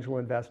a few angel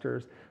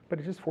investors. But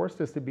it just forced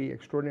us to be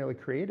extraordinarily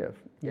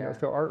creative.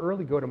 So our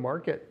early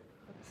go-to-market,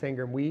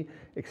 Sangram, we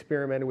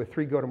experimented with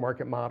 3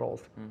 go-to-market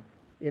models.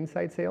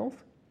 Inside sales,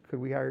 could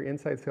we hire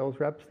inside sales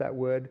reps that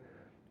would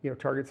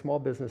target small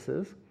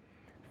businesses?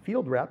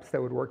 Field reps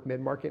that would work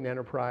mid-market and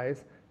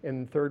enterprise.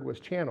 And third was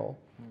channel.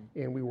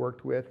 And we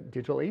worked with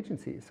digital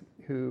agencies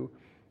who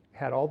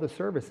had all the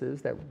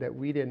services that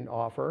we didn't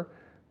offer,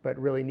 but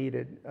really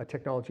needed a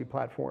technology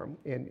platform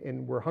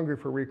and were hungry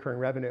for recurring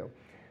revenue.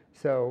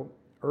 So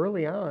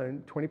early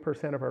on,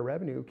 20% of our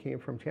revenue came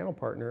from channel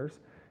partners,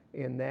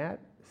 and that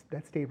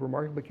stayed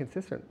remarkably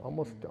consistent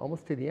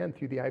almost to the end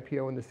through the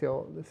IPO and the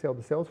sale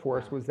to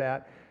Salesforce. Was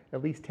that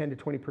at least 10 to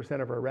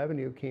 20% of our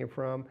revenue came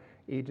from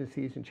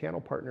agencies and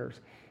channel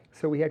partners.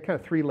 So we had kind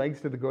of 3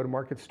 legs to the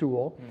go-to-market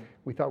stool.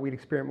 We thought we'd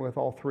experiment with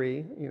all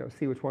 3,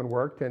 see which one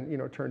worked, and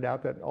it turned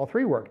out that all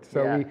 3 worked.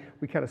 So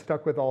we kind of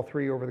stuck with all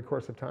 3 over the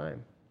course of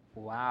time.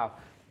 Wow.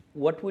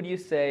 What would you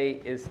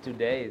say is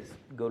today's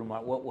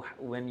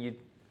go-to-market? When you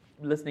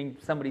listening,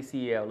 somebody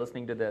CEO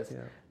listening to this,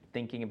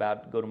 thinking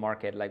about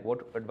go-to-market, like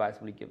what advice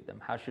will you give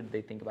them? How should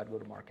they think about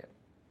go-to-market?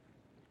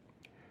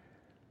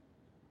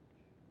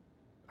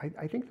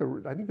 I think the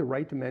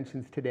right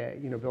dimensions today,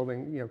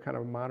 building kind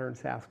of a modern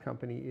SaaS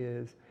company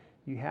is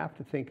you have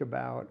to think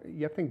about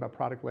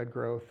product-led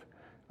growth,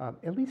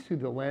 at least through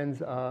the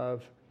lens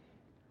of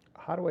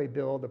how do I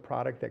build a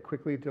product that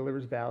quickly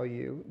delivers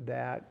value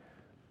that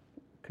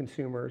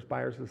consumers,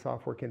 buyers of the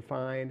software can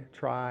find,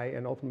 try,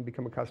 and ultimately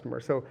become a customer.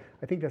 So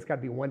I think that's got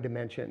to be one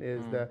dimension,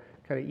 is the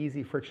kind of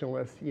easy,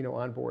 frictionless,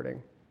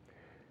 onboarding.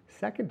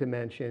 Second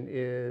dimension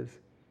is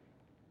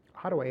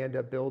how do I end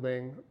up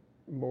building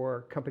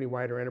more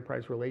company-wide or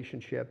enterprise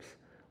relationships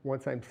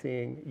once I'm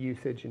seeing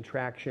usage and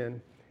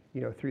traction,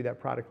 through that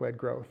product-led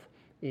growth.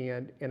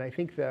 And I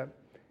think the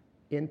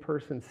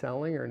in-person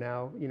selling or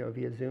now,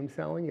 via Zoom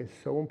selling is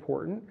so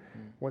important,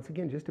 once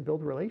again, just to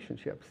build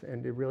relationships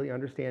and to really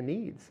understand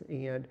needs.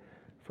 And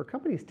for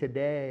companies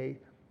today,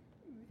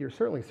 you're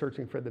certainly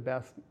searching for the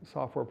best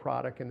software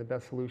product and the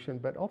best solution,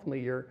 but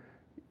ultimately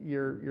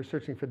you're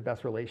searching for the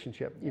best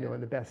relationship,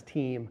 and the best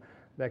team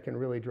that can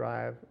really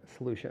drive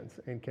solutions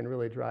and can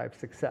really drive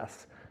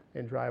success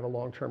and drive a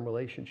long-term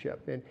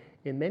relationship. And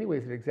in many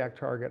ways at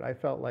ExactTarget, I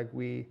felt like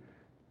we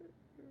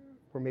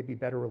were maybe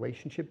better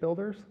relationship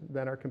builders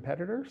than our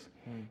competitors,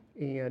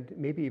 and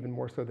maybe even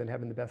more so than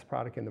having the best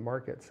product in the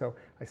market. So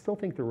I still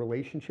think the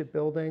relationship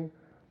building,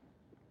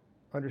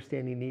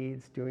 understanding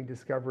needs, doing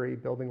discovery,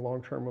 building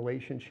long-term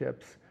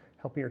relationships,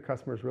 helping your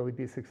customers really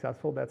be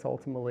successful, that's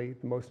ultimately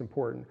the most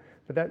important.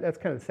 But that's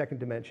kind of the second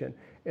dimension.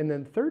 And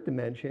then third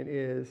dimension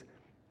is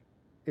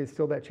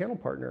still that channel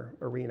partner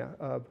arena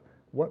of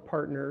what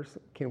partners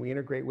can we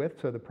integrate with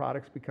so the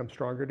products become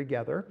stronger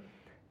together,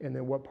 and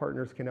then what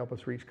partners can help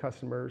us reach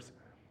customers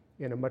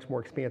in a much more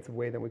expansive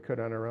way than we could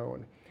on our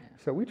own.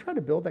 So we try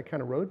to build that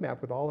kind of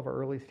roadmap with all of our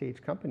early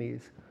stage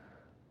companies,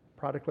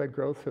 product-led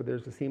growth so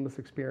there's a seamless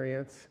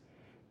experience,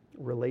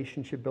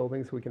 relationship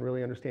building so we can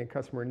really understand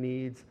customer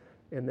needs,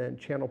 and then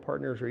channel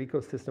partners or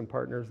ecosystem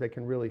partners that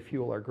can really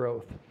fuel our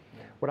growth.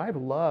 What I've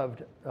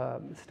loved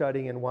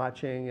studying and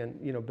watching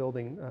and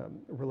building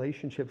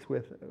relationships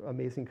with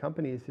amazing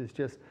companies is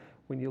just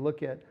when you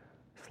look at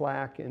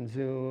Slack and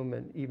Zoom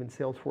and even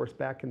Salesforce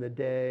back in the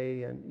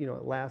day, and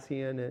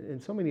Atlassian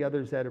and so many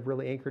others that have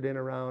really anchored in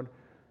around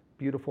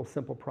beautiful,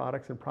 simple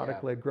products and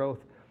product-led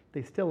growth,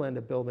 they still end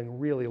up building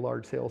really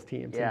large sales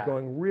teams and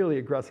going really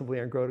aggressively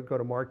on go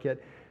to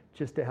market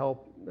just to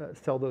help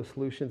sell those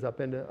solutions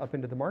up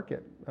into the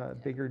market,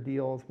 bigger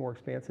deals, more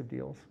expansive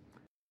deals.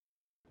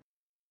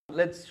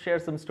 Let's share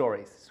some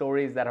stories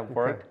that have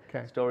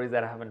worked, stories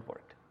that haven't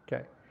worked.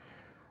 Okay.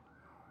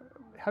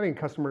 Having a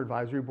customer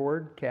advisory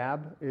board,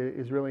 CAB,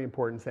 is really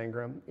important,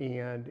 Sangram,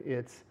 and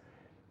it's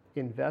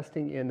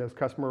investing in those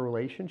customer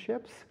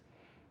relationships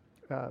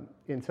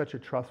in such a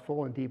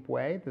trustful and deep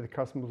way that the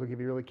customers will give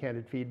you really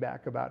candid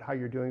feedback about how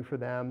you're doing for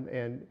them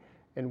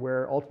and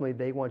where ultimately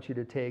they want you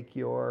to take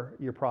your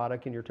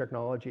product and your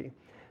technology.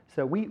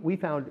 So we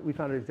found at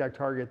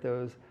ExactTarget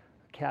those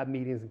CAB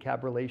meetings and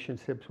CAB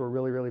relationships were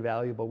really, really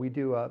valuable. We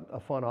do a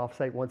fun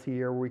offsite once a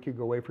year where we could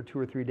go away for 2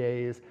 or 3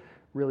 days,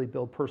 really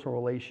build personal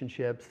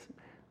relationships,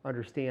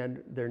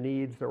 understand their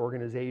needs, their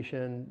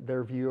organization,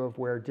 their view of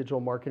where digital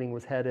marketing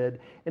was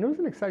headed. And it was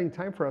an exciting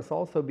time for us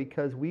also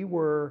because we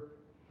were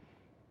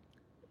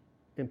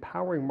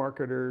empowering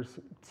marketers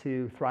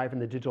to thrive in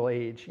the digital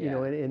age.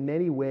 In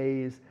many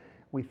ways,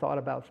 we thought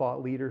about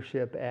thought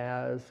leadership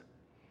as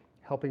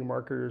helping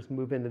marketers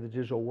move into the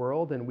digital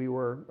world, and we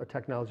were a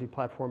technology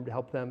platform to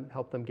help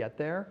them get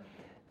there.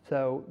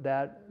 So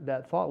that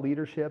thought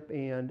leadership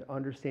and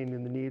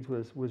understanding the needs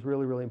was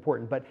really, really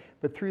important. But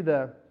through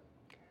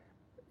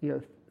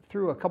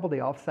through a couple-day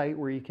offsite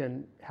where you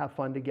can have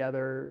fun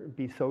together,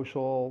 be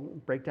social,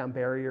 break down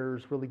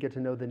barriers, really get to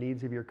know the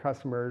needs of your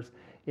customers,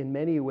 in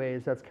many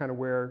ways, that's kind of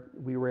where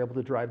we were able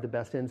to drive the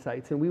best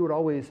insights. And we would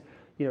always,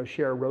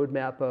 share a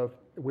roadmap of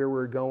where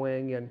we're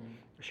going and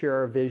share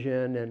our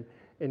vision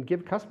and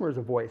give customers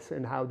a voice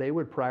and how they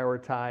would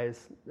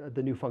prioritize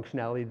the new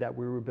functionality that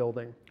we were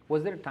building.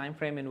 Was there a time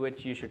frame in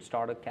which you should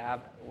start a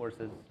CAB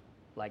versus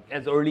like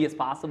as early as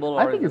possible?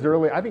 I think as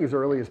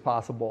early as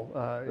possible.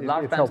 A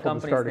lot of times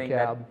companies think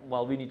that,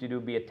 well, we need to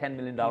be a $10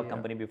 million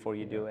company before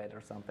you do it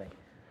or something.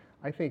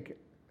 I think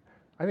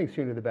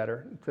sooner the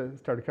better to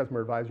start a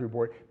customer advisory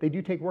board. They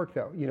do take work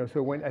though.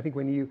 So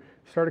when you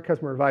start a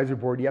customer advisory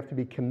board, you have to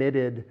be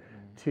committed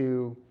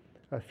to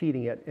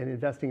feeding it and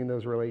investing in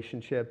those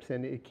relationships,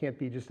 and it can't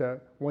be just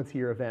a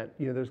once-a-year event.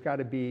 There's got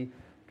to be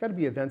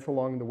events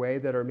along the way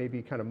that are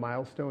maybe kind of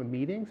milestone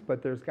meetings,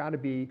 but there's got to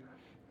be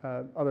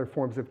other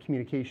forms of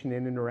communication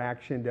and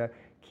interaction to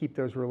keep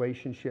those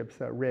relationships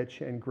rich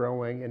and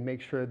growing and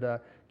make sure the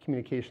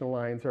communication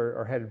lines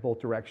are headed both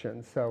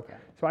directions. So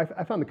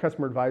I found the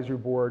customer advisory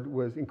board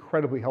was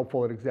incredibly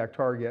helpful at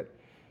ExactTarget.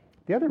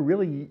 The other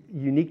really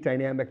unique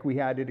dynamic we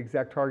had at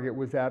ExactTarget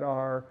was that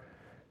our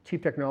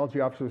Chief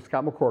Technology Officer was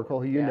Scott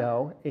McCorkle, who you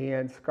know,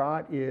 and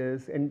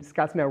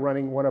Scott's now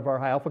running one of our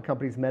high alpha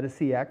companies,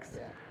 MetaCX,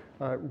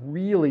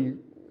 really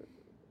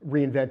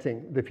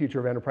reinventing the future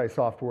of enterprise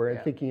software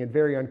and thinking in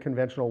very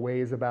unconventional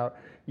ways about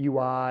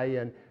UI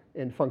and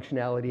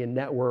functionality and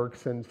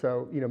networks. And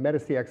so,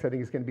 MetaCX, I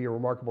think, is going to be a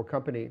remarkable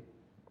company.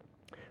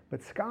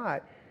 But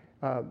Scott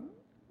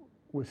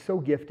was so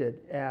gifted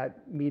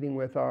at meeting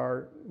with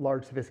our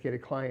large,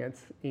 sophisticated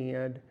clients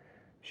and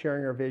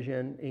sharing our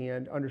vision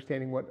and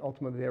understanding what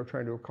ultimately they were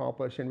trying to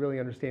accomplish and really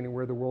understanding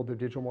where the world of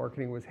digital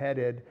marketing was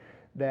headed,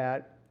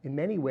 that in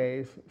many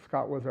ways,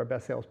 Scott was our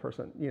best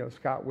salesperson.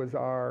 Scott was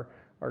our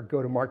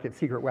go-to-market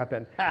secret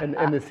weapon.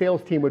 And the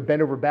sales team would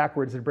bend over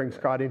backwards to bring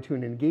Scott into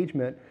an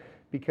engagement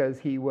because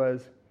he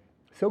was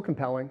so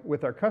compelling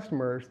with our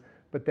customers,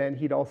 but then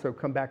he'd also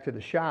come back to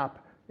the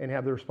shop and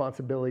have the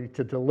responsibility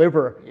to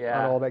deliver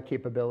on all that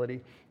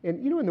capability.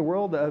 And in the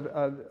world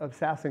of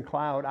SaaS and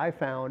cloud, I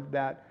found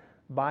that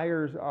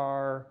buyers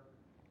are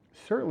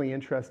certainly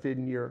interested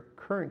in your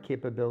current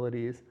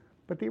capabilities,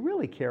 but they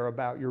really care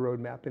about your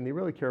roadmap and they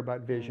really care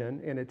about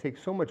vision. And it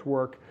takes so much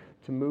work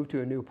to move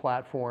to a new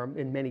platform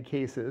in many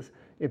cases,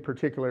 in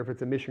particular if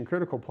it's a mission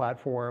critical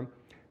platform,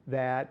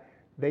 that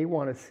they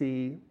want to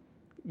see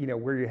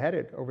where you're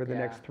headed over the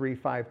next 3,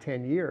 5,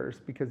 10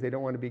 years, because they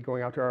don't want to be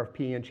going out to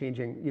RFP and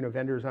changing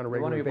vendors on a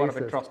regular basis. They want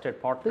to be part of a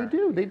trusted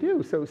partner. They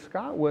do. So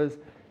Scott was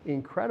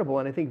incredible,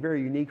 and I think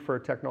very unique for a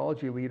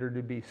technology leader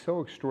to be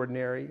so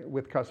extraordinary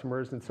with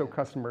customers and so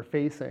customer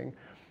facing.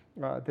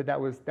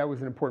 That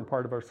was an important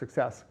part of our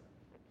success.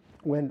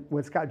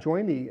 When Scott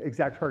joined the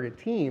ExactTarget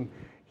team,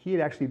 he had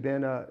actually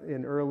been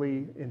an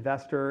early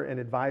investor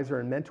and advisor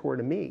and mentor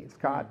to me.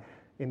 Scott,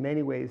 in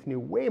many ways, knew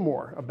way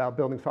more about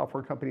building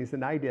software companies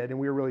than I did, and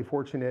we were really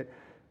fortunate,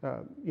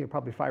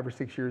 probably 5 or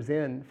 6 years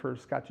in, for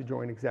Scott to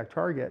join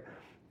ExactTarget.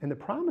 And the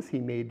promise he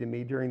made to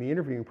me during the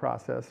interviewing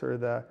process or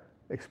the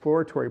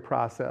exploratory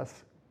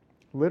process,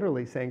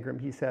 literally, Sangram,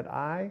 he said,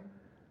 "I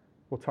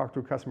will talk to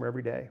a customer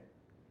every day."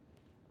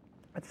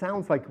 That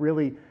sounds like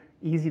really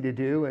easy to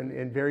do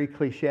and very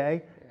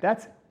cliche.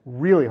 That's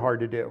really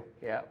hard to do.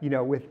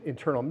 With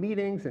internal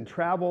meetings and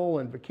travel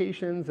and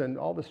vacations and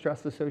all the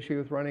stress associated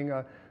with running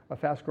a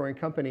fast-growing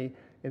company.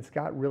 And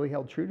Scott really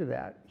held true to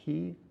that.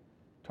 He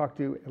talked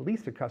to at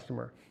least a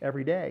customer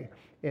every day.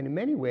 And in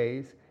many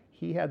ways,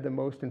 he had the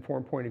most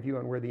informed point of view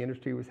on where the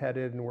industry was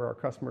headed and where our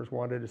customers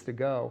wanted us to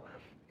go.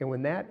 And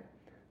when that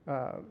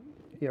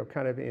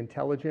kind of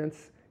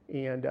intelligence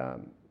and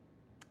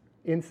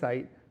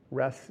insight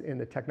rests in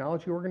the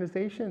technology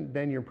organization,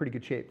 then you're in pretty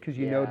good shape, because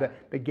you know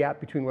that the gap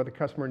between what the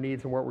customer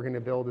needs and what we're going to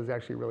build is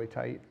actually really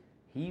tight.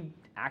 He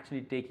actually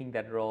taking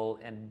that role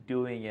and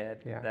doing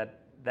it,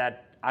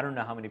 that I don't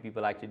know how many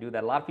people actually do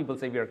that. A lot of people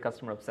say we're a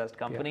customer-obsessed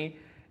company,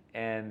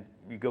 and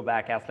you go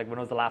back, ask, like, when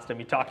was the last time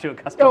you talked to a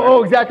customer?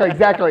 Oh,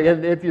 exactly.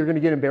 And you're going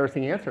to get an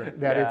embarrassing answer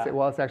that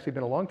it's actually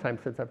been a long time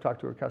since I've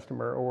talked to a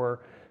customer, or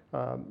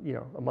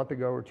a month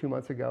ago or 2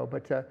 months ago.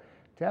 But to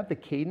have the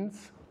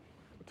cadence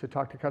to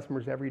talk to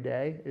customers every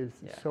day is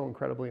so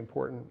incredibly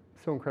important,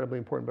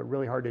 but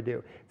really hard to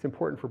do. It's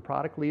important for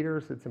product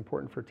leaders. It's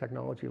important for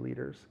technology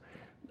leaders.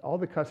 All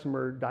the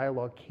customer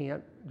dialogue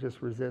can't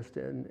just exist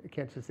in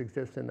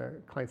the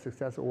client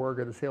success org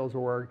or the sales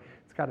org.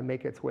 It's got to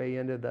make its way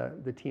into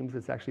the teams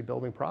that's actually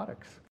building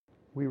products.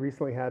 We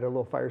recently had a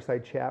little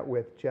fireside chat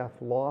with Jeff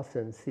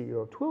Lawson,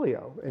 CEO of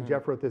Twilio, and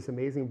Jeff wrote this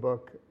amazing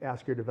book,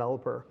 Ask Your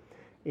Developer.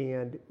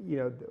 And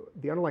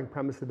the underlying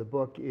premise of the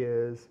book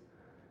is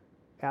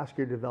ask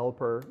your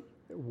developer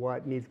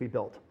what needs to be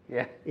built.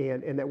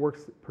 And that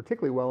works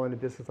particularly well in a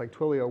business like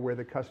Twilio, where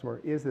the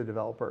customer is the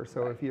developer.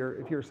 So if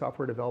you're a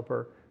software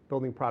developer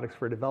building products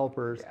for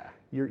developers,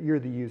 you're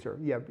the user.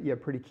 You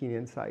have pretty keen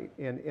insight.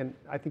 And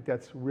I think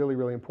that's really,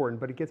 really important.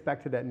 But it gets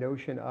back to that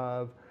notion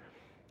of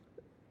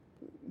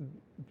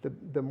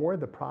the more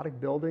the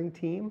product building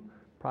team,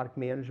 product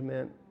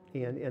management,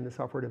 and the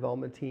software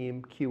development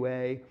team,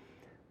 QA,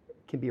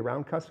 can be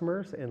around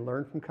customers and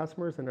learn from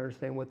customers and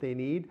understand what they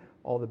need,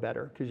 all the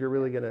better, because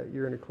you're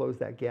gonna close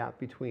that gap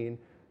between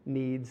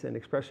needs and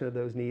expression of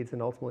those needs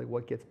and ultimately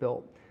what gets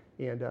built.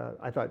 And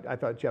I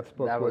thought Jeff's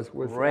book was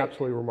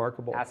absolutely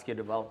remarkable. Ask your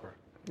developer.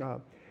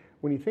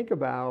 When you think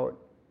about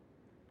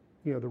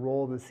the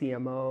role of the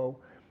CMO,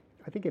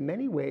 I think in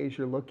many ways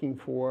you're looking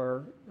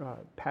for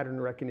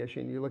pattern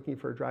recognition. You're looking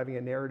for driving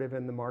a narrative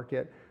in the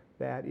market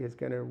that is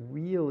going to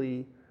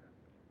really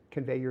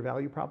convey your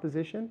value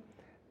proposition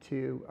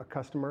to a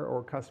customer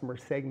or customer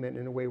segment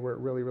in a way where it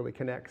really, really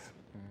connects.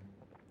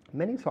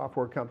 Many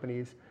software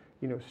companies,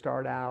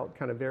 start out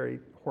kind of very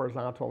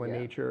horizontal in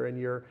nature, and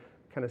you're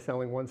kind of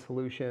selling one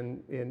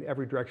solution in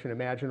every direction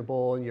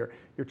imaginable, and you're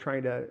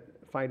trying to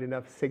find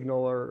enough signal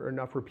or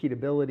enough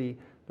repeatability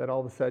that all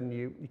of a sudden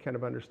you kind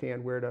of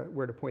understand where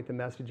to point the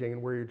messaging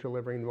and where you're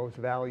delivering the most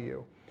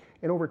value.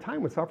 And over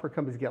time, when software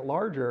companies get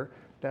larger,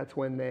 that's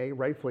when they,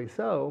 rightfully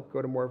so,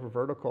 go to more of a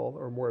vertical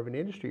or more of an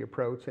industry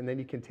approach, and then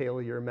you can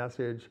tailor your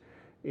message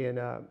in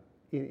a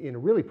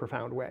really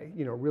profound way,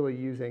 really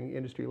using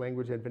industry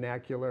language and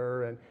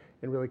vernacular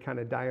and really kind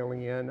of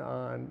dialing in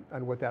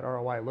on what that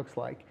ROI looks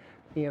like.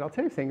 And I'll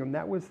tell you, Sangram,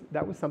 that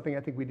was something I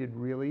think we did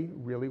really,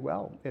 really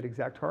well at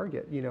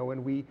ExactTarget.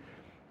 And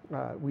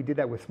we did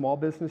that with small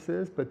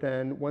businesses, but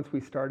then once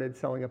we started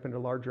selling up into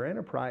larger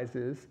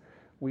enterprises,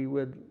 we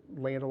would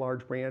land a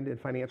large brand in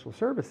financial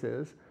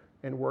services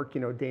and work,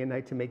 day and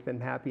night to make them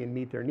happy and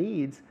meet their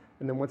needs.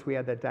 And then once we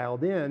had that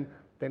dialed in,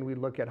 then we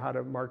look at how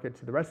to market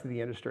to the rest of the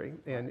industry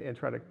and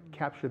try to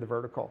capture the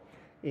vertical.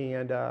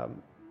 And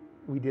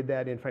we did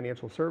that in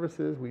financial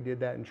services. We did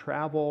that in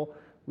travel.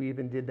 We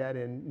even did that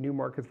in new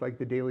markets like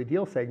the daily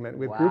deal segment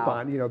with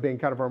Groupon, being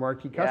kind of our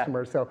marquee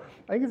customer. So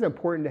I think it's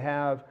important to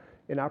have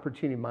an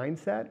opportunity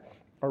mindset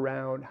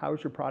around how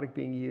is your product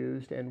being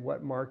used and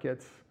what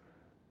markets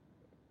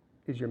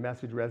is your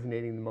message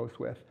resonating the most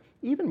with.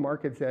 Even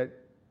markets that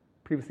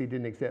previously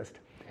didn't exist.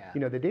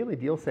 Yeah. The daily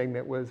deal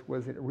segment was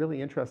a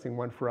really interesting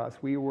one for us.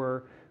 We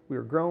were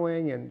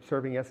growing and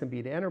serving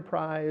SMB to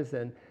enterprise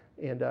and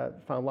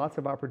found lots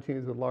of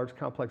opportunities with large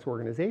complex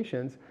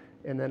organizations.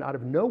 And then out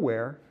of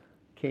nowhere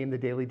came the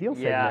daily deal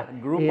segment.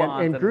 Yeah,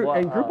 Groupon.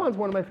 And Groupon's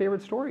one of my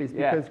favorite stories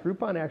because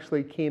Groupon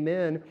actually came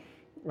in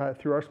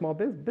through our small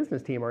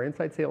business team, our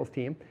inside sales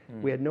team.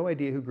 We had no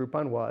idea who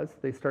Groupon was.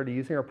 They started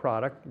using our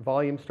product.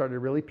 Volume started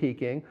really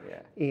peaking.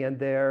 Yeah. And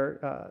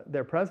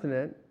their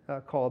president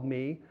called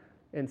me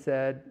and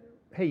said,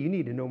 hey, you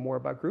need to know more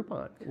about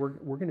Groupon. We're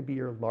going to be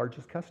your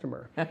largest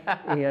customer.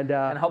 And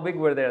how big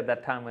were they at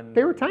that time? When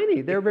they were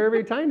tiny. They were very,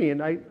 very tiny.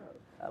 And I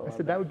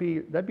said, that'd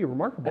be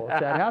remarkable if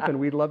that happened.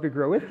 We'd love to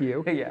grow with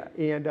you. Yeah.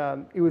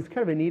 And it was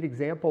kind of a neat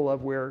example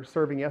of where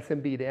serving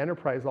SMB to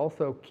enterprise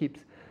also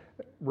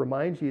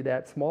reminds you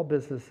that small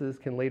businesses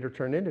can later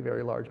turn into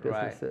very large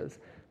businesses.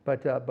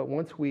 Right. But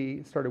once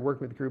we started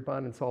working with Groupon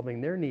and solving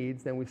their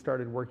needs, then we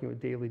started working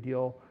with daily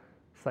deal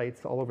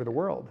sites all over the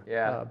world.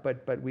 Yeah.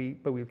 But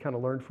we've kind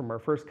of learned from our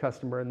first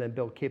customer and then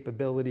built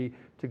capability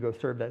to go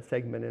serve that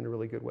segment in a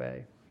really good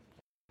way.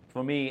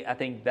 For me, I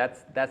think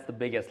that's the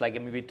biggest.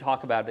 We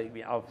talk about it.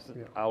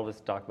 I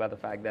always talk about the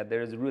fact that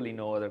there is really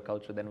no other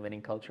culture than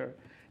winning culture,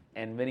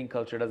 and winning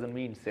culture doesn't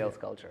mean sales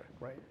culture.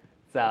 Right.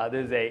 So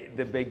there's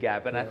the big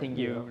gap, and I think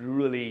you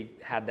really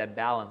had that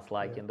balance.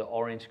 In the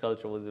orange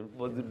culture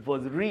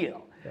was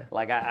real. Yeah.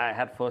 I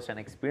had first-hand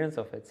experience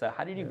of it. So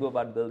how did you go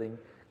about building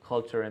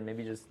culture, and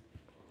maybe just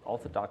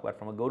also talk about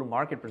from a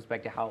go-to-market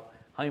perspective how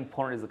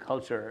important is the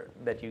culture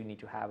that you need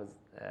to have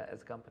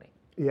as a company?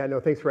 Yeah,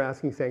 no, thanks for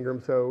asking,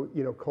 Sangram. So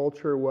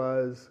culture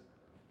was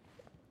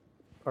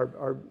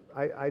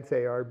I'd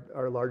say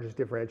our largest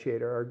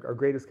differentiator. Our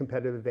greatest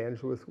competitive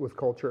advantage was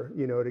culture. At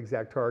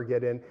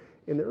ExactTarget, and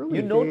in the early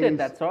days, you noted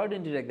that. Sorry to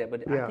interject that,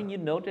 but I think you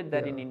noted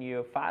that in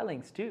your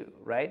filings too,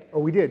 right? Oh,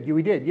 we did.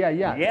 Yeah.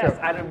 Yes,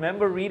 I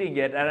remember reading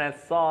it, and I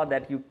saw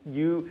that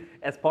you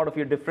as part of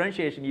your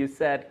differentiation, you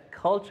said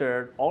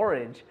culture,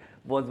 orange,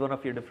 was one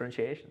of your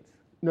differentiations.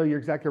 No, you're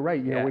exactly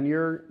right. When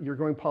you're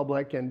going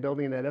public and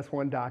building that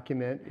S1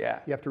 document,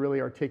 you have to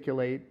really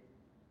articulate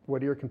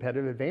what are your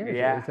competitive advantages.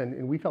 Yeah.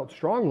 And we felt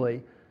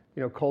strongly,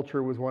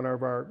 culture was one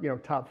of our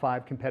top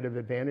 5 competitive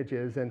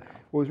advantages. And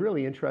what was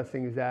really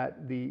interesting is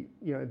that the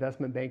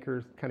investment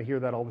bankers kind of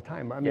hear that all the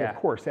time. I mean, of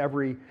course,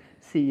 every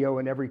CEO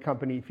in every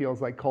company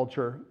feels like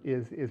culture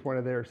is one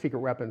of their secret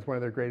weapons, one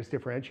of their greatest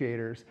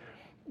differentiators.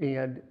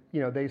 And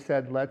they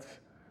said, let's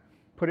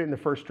put it in the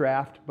first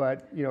draft,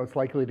 but it's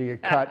likely to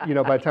get cut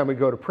by the time we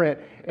go to print.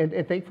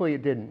 And thankfully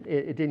it didn't.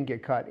 It didn't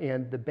get cut.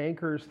 And the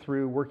bankers,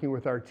 through working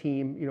with our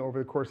team over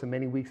the course of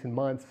many weeks and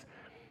months,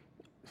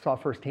 saw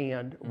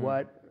firsthand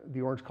what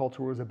the orange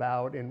culture was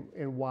about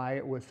and why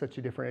it was such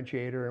a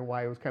differentiator and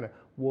why it was kind of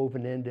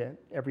woven into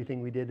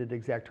everything we did at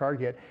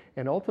ExactTarget.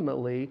 And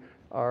ultimately,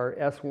 our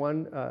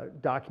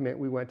S1 document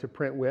we went to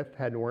print with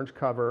had an orange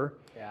cover.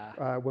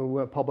 Yeah. When we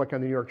went public on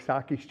the New York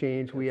Stock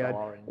Exchange, we had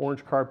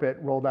orange carpet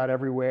rolled out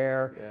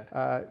everywhere.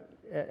 Yeah.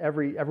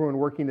 Everyone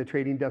working the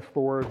trading desk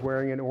floor was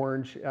wearing an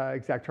orange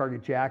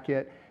ExactTarget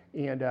jacket.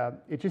 And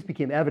it just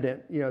became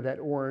evident, that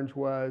orange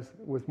was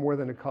more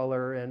than a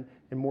color and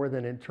more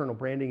than an internal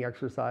branding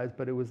exercise,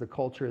 but it was a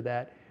culture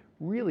that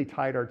really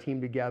tied our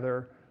team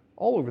together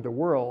all over the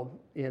world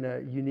in a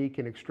unique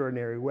and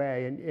extraordinary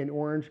way. And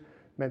orange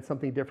meant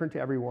something different to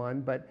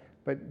everyone, but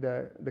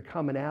the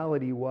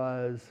commonality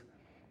was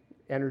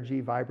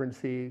energy,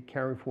 vibrancy,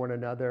 caring for one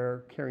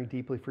another, caring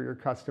deeply for your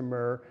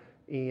customer,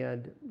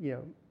 and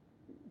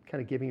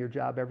kind of giving your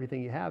job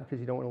everything you have because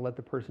you don't want to let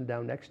the person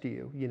down next to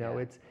you.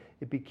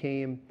 It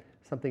became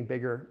something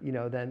bigger,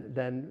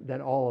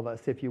 than all of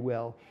us, if you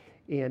will,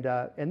 and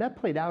that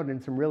played out in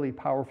some really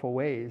powerful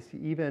ways.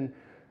 Even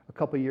a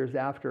couple of years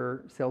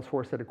after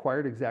Salesforce had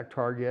acquired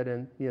ExactTarget,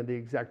 and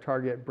the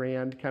ExactTarget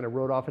brand kind of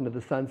rode off into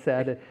the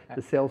sunset, and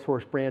the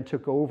Salesforce brand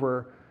took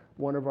over.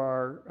 One of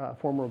our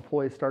former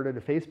employees started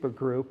a Facebook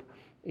group,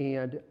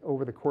 and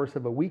over the course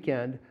of a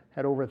weekend,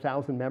 had over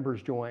 1,000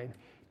 members join.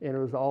 And it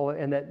was all,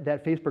 and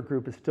that Facebook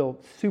group is still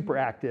super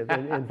active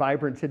and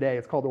vibrant today.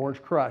 It's called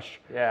Orange Crush.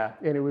 Yeah.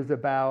 And it was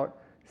about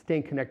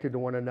staying connected to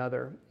one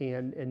another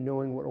and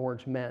knowing what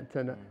orange meant.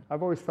 And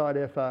I've always thought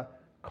if a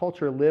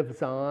culture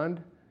lives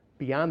on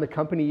beyond the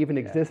company even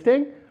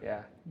existing,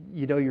 Yeah.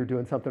 you know you're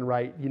doing something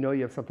right. You know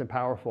you have something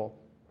powerful.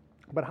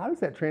 But how does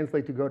that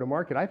translate to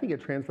go-to-market? I think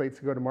it translates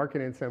to go-to-market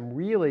in some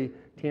really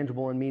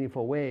tangible and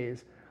meaningful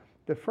ways.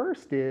 The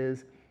first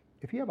is,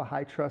 if you have a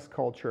high-trust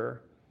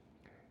culture,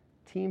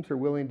 teams are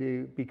willing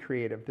to be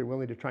creative. They're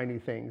willing to try new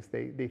things.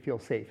 They feel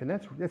safe, and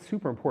that's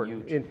super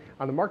important.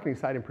 On the marketing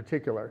side in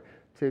particular,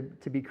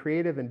 to be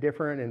creative and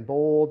different and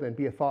bold and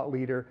be a thought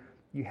leader,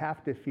 you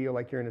have to feel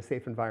like you're in a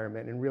safe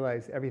environment and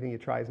realize everything you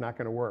try is not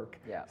going to work.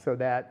 Yeah. So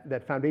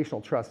that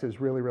foundational trust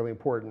is really, really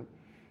important.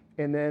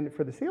 And then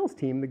for the sales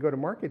team, the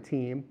go-to-market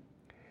team,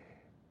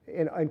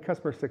 and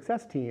customer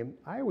success team,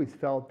 I always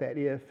felt that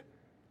if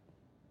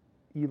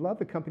you love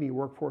the company you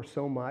work for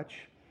so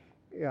much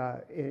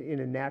in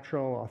a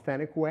natural,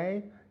 authentic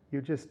way,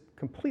 you're just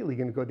completely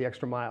going to go the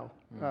extra mile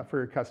for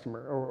your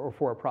customer or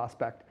for a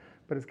prospect.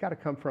 But it's got to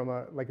come from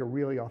a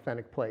really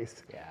authentic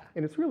place. Yeah.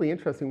 And it's really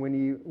interesting when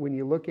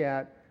you look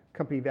at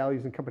company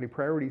values and company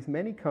priorities.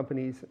 Many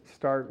companies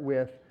start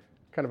with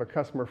kind of a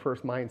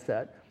customer-first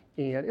mindset,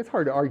 and it's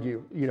hard to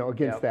argue,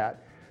 against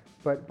that.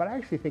 But I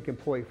actually think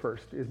employee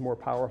first is more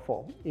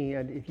powerful.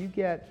 And if you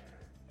get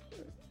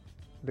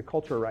the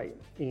culture right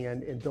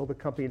and build a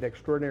company that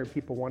extraordinary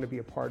people want to be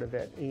a part of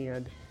it,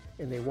 and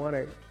they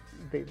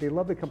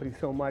love the company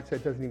so much that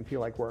it doesn't even feel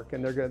like work,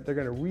 and they're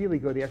going to really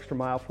go the extra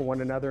mile for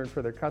one another and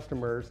for their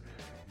customers,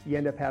 you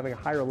end up having a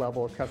higher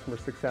level of customer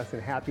success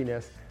and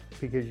happiness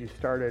because you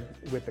started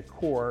with the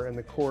core, and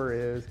the core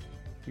is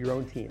your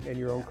own team and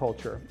your own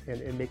culture,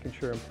 and making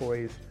sure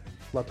employees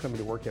love coming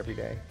to work every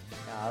day.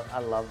 Yeah, I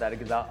love that,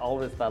 because I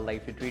always felt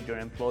like if you treat your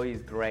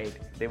employees great,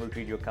 they will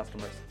treat your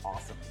customers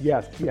awesome.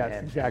 Yes,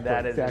 And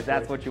exactly. if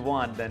that's what you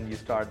want, then you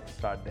start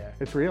there.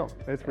 It's real.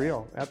 It's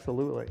real.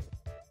 Absolutely.